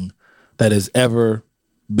being that has ever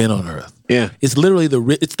been on Earth. Yeah. It's literally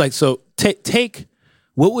it's like, so take,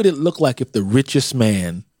 what would it look like if the richest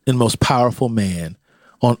man and most powerful man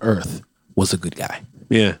on Earth was a good guy?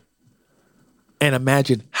 Yeah. And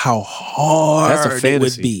imagine how hard it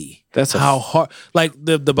would be. How hard. Like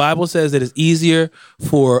the Bible says that it's easier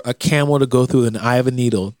for a camel to go through an eye of a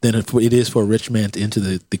needle than it is for a rich man to enter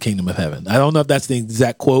the kingdom of heaven. I don't know if that's the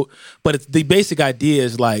exact quote, but the basic idea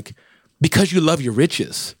is like, because you love your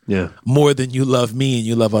riches more than you love me and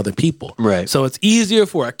you love other people. Right. So it's easier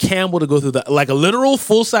for a camel to go through like a literal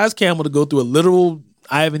full-size camel to go through a literal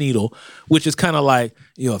eye of a needle, which is kind of like,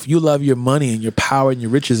 if you love your money and your power and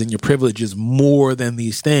your riches and your privileges more than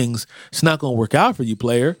these things, it's not going to work out for you,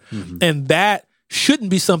 player. Mm-hmm. And that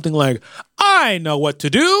shouldn't be something like, I know what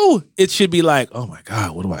to do. It should be like, oh my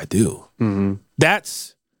God, what do I do? Mm-hmm.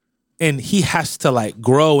 And he has to like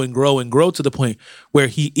grow and grow and grow to the point where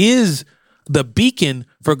he is the beacon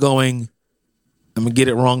for going, I'm going to get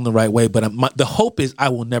it wrong the right way, but the hope is I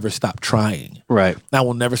will never stop trying. Right. I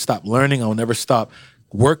will never stop learning. I will never stop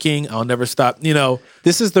working. I'll never stop,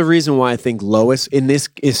 This is the reason why I think Lois, in this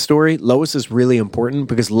story, Lois is really important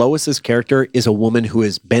because Lois's character is a woman who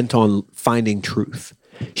is bent on finding truth.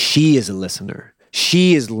 She is a listener.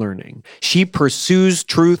 She is learning. She pursues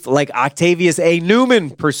truth like Octavius A. Newman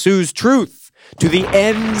pursues truth to the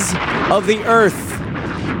ends of the earth.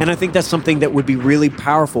 And I think that's something that would be really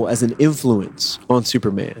powerful as an influence on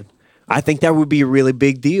Superman. I think that would be a really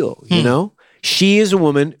big deal, you know? She is a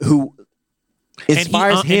woman who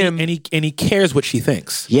inspires him. And he cares what she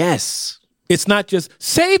thinks. Yes. It's not just,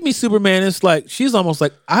 save me, Superman. It's like, she's almost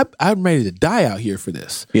like, I'm ready to die out here for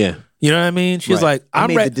this. Yeah. You know what I mean? She's like, I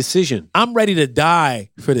made the decision. I'm ready to die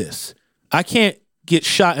for this. I can't get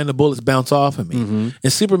shot and the bullets bounce off of me. Mm-hmm.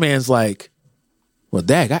 And Superman's like, well,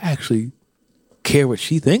 Dag, I actually care what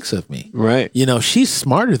she thinks of me. Right. She's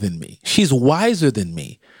smarter than me. She's wiser than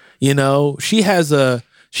me. She has a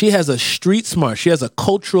street smart. She has a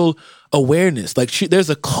cultural awareness. Like there's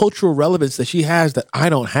a cultural relevance that she has that I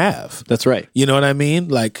don't have. That's right. You know what I mean?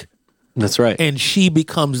 Like, that's right. And she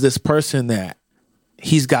becomes this person that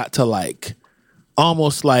he's got to like,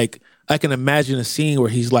 almost like, I can imagine a scene where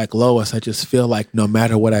he's like, Lois, I just feel like no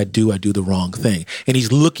matter what I do the wrong thing. And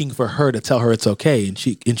he's looking for her to tell her it's okay. And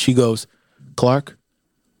she goes, Clark,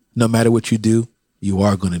 no matter what you do, you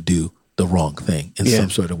are going to do the wrong thing in some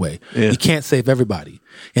sort of way. Yeah. You can't save everybody.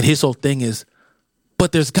 And his whole thing is,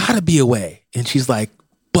 but there's got to be a way. And she's like,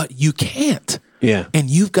 but you can't. Yeah. And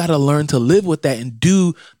you've got to learn to live with that and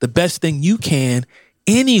do the best thing you can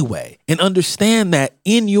anyway. And understand that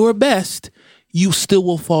in your best, you still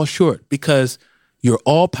will fall short because you're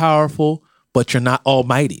all powerful, but you're not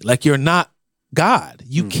almighty. Like you're not God.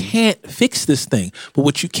 You can't fix this thing. But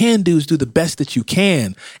what you can do is do the best that you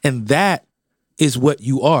can. And that is what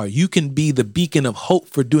you are. You can be the beacon of hope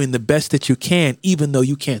for doing the best that you can, even though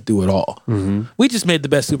you can't do it all. Mm-hmm. We just made the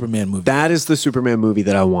best Superman movie. That is the Superman movie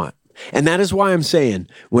that I want. And that is why I'm saying,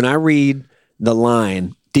 when I read the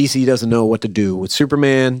line, DC doesn't know what to do with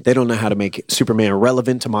Superman, they don't know how to make Superman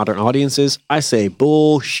relevant to modern audiences, I say,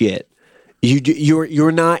 bullshit.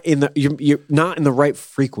 You're not in the right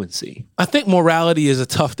frequency. I think morality is a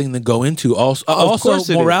tough thing to go into. Also,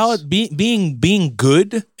 morality, being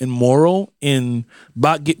good and moral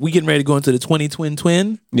we getting ready to go into the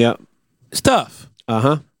 2020 Yeah, it's tough.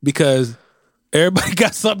 Because everybody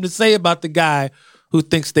got something to say about the guy who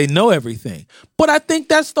thinks they know everything. But I think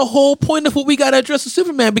that's the whole point of what we got to address with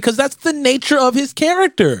Superman, because that's the nature of his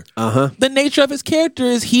character. The nature of his character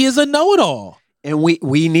is he is a know-it-all. And we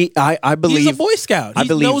need, I believe... He's a Boy Scout. He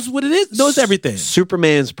knows what it is, knows everything.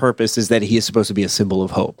 Superman's purpose is that he is supposed to be a symbol of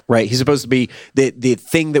hope, right? He's supposed to be the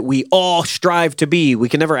thing that we all strive to be. We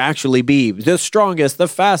can never actually be the strongest, the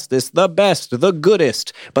fastest, the best, the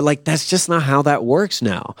goodest. But like, that's just not how that works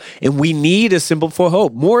now. And we need a symbol for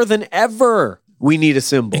hope more than ever. We need a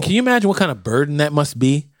symbol. And can you imagine what kind of burden that must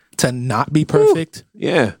be to not be perfect?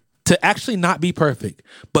 Yeah. To actually not be perfect,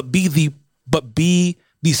 but be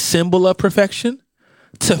the symbol of perfection,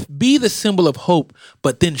 to be the symbol of hope,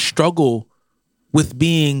 but then struggle with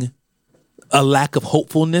being a lack of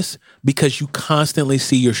hopefulness because you constantly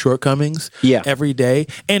see your shortcomings every day,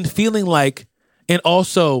 and feeling like, and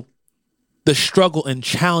also the struggle and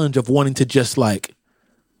challenge of wanting to just like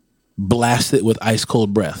blast it with ice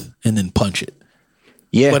cold breath and then punch it.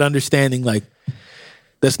 Yeah. But understanding like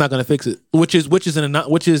that's not going to fix it, which is an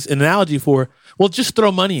analogy for, well, just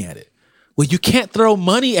throw money at it. Well, you can't throw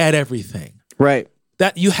money at everything. Right.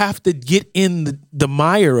 That you have to get in the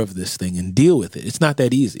mire of this thing and deal with it. It's not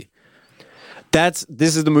that easy.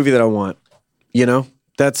 This is the movie that I want. You know,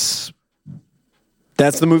 that's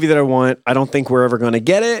the movie that I want. I don't think we're ever going to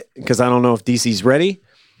get it because I don't know if DC's ready.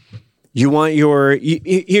 You want here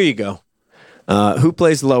you go. Who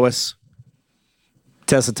plays Lois?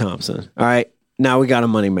 Tessa Thompson. All right. Now we got a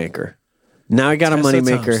moneymaker.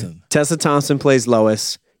 Tessa Thompson plays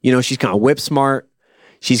Lois. You know, she's kind of whip smart.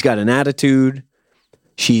 She's got an attitude.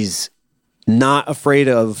 She's not afraid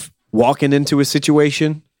of walking into a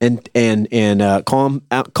situation and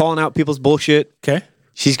calling out people's bullshit. Okay.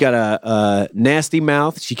 She's got a nasty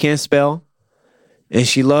mouth. She can't spell. And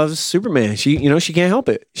she loves Superman. She can't help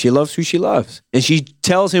it. She loves who she loves. And she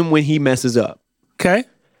tells him when he messes up. Okay.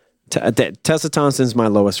 Tessa Thompson's my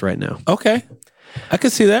Lois right now. Okay. I can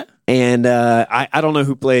see that. And I don't know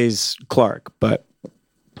who plays Clark, but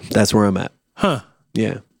that's where I'm at. Huh.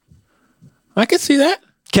 Yeah. I can see that.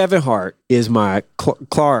 Kevin Hart is my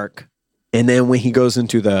Clark. And then when he goes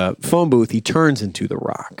into the phone booth, he turns into The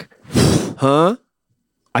Rock. Huh?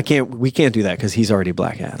 We can't do that because he's already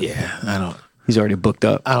Black Adam. Yeah, He's already booked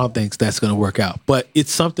up. I don't think that's going to work out, but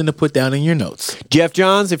it's something to put down in your notes. Jeff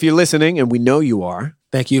Johns, if you're listening, and we know you are.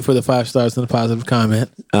 Thank you for the 5 stars and the positive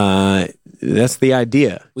comment. That's the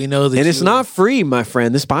idea. We know that. And it's not free, my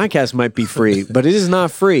friend. This podcast might be free, but it is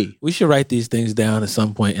not free. We should write these things down at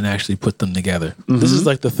some point and actually put them together. Mm-hmm. This is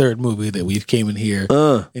like the third movie that we've came in here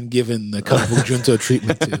and given the comic book Junto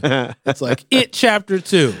treatment to. It's like It Chapter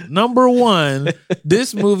 2. Number 1,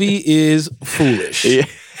 this movie is foolish. Yeah.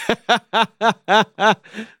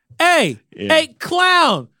 Hey,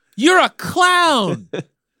 clown. You're a clown.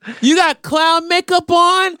 You got clown makeup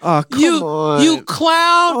on? Oh, come on. You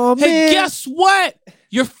clown. Oh, hey, man. guess what?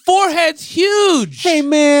 Your forehead's huge. Hey,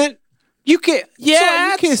 man. You can't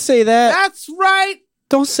say that. That's right.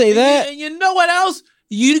 Don't say that. And you know what else?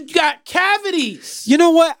 You got cavities. You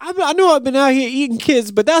know what? I know I've been out here eating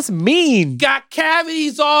kids, but that's mean. Got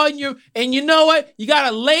cavities on your, and you know what? You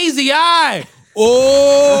got a lazy eye.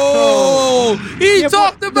 Oh, he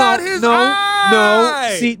talked about his eye.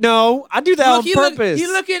 No, I do that on purpose. He's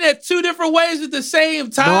looking at 2 different ways at the same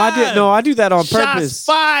time. I do that on purpose. Shots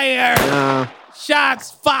fired.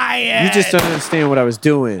 Shots fired. You just don't understand what I was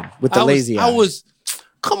doing with the lazy eye.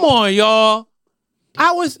 Come on, y'all.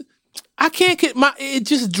 I can't get it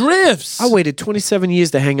just drifts. I waited 27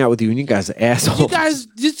 years to hang out with you, and you guys are assholes.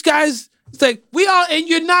 This guy's, it's like, and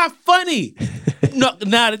you're not funny. No,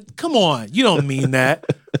 come on. You don't mean that.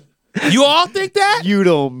 You all think that? You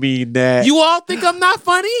don't mean that. You all think I'm not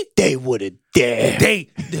funny? They wouldn't dare.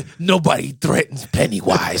 Nobody threatens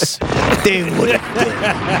Pennywise. They wouldn't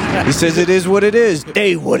dare. He says it is what it is.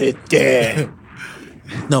 They wouldn't dare.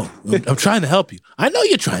 No, I'm trying to help you. I know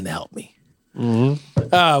you're trying to help me.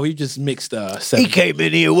 Mm-hmm. We just mixed 7. He came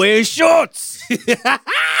in here wearing shorts.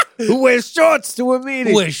 Who wears shorts to a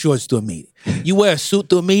meeting? Who wears shorts to a meeting? You wear a suit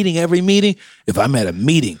to a meeting every meeting? If I'm at a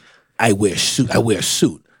meeting, I wear a suit.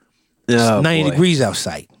 It's 90 degrees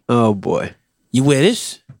outside. Oh, boy. You wear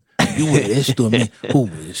this? You wear this to a meeting? Who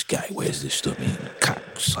wears this guy? Wears this to a meeting?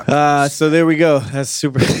 So there we go. That's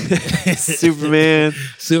Superman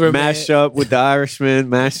mashed up with the Irishman,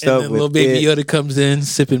 mashed up with little baby Yoda comes in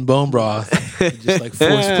sipping bone broth. Just like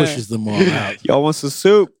force pushes them all out. Y'all want some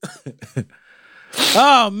soup?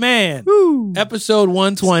 Oh, man. Woo. Episode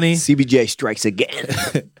 120. CBJ strikes again.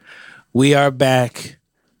 We are back.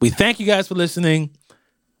 We thank you guys for listening.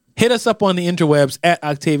 Hit us up on the interwebs at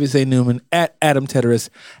Octavius A. Newman, at Adam Teteris,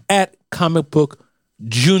 at Comic Book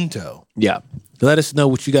Junto. Yeah. Let us know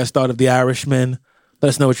what you guys thought of The Irishman. Let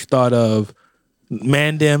us know what you thought of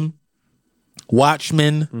Mandim,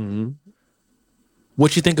 Watchmen. Mm-hmm.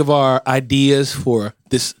 What you think of our ideas for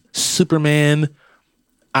this Superman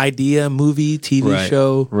idea, movie, TV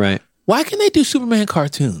show. Right. Why can they do Superman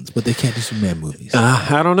cartoons, but they can't do Superman movies?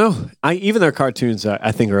 I don't know. Even their cartoons,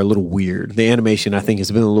 I think, are a little weird. The animation, I think,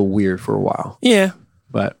 has been a little weird for a while. Yeah.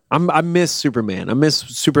 But I miss Superman. I miss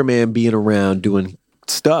Superman being around doing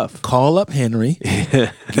stuff. Call up Henry.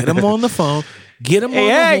 Get him on the phone. Get him on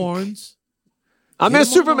the horns. I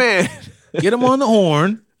miss Superman. Get him on the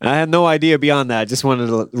horn. I had no idea beyond that. I just wanted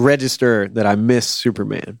to register that I miss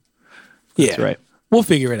Superman. That's right. We'll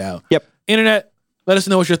figure it out. Yep. Internet, let us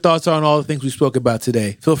know what your thoughts are on all the things we spoke about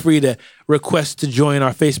today. Feel free to request to join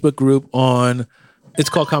our Facebook group it's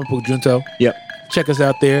called Comic Book Junto. Yep. Check us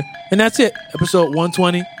out there. And that's it. Episode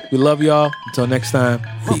 120. We love y'all. Until next time.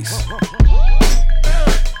 Peace.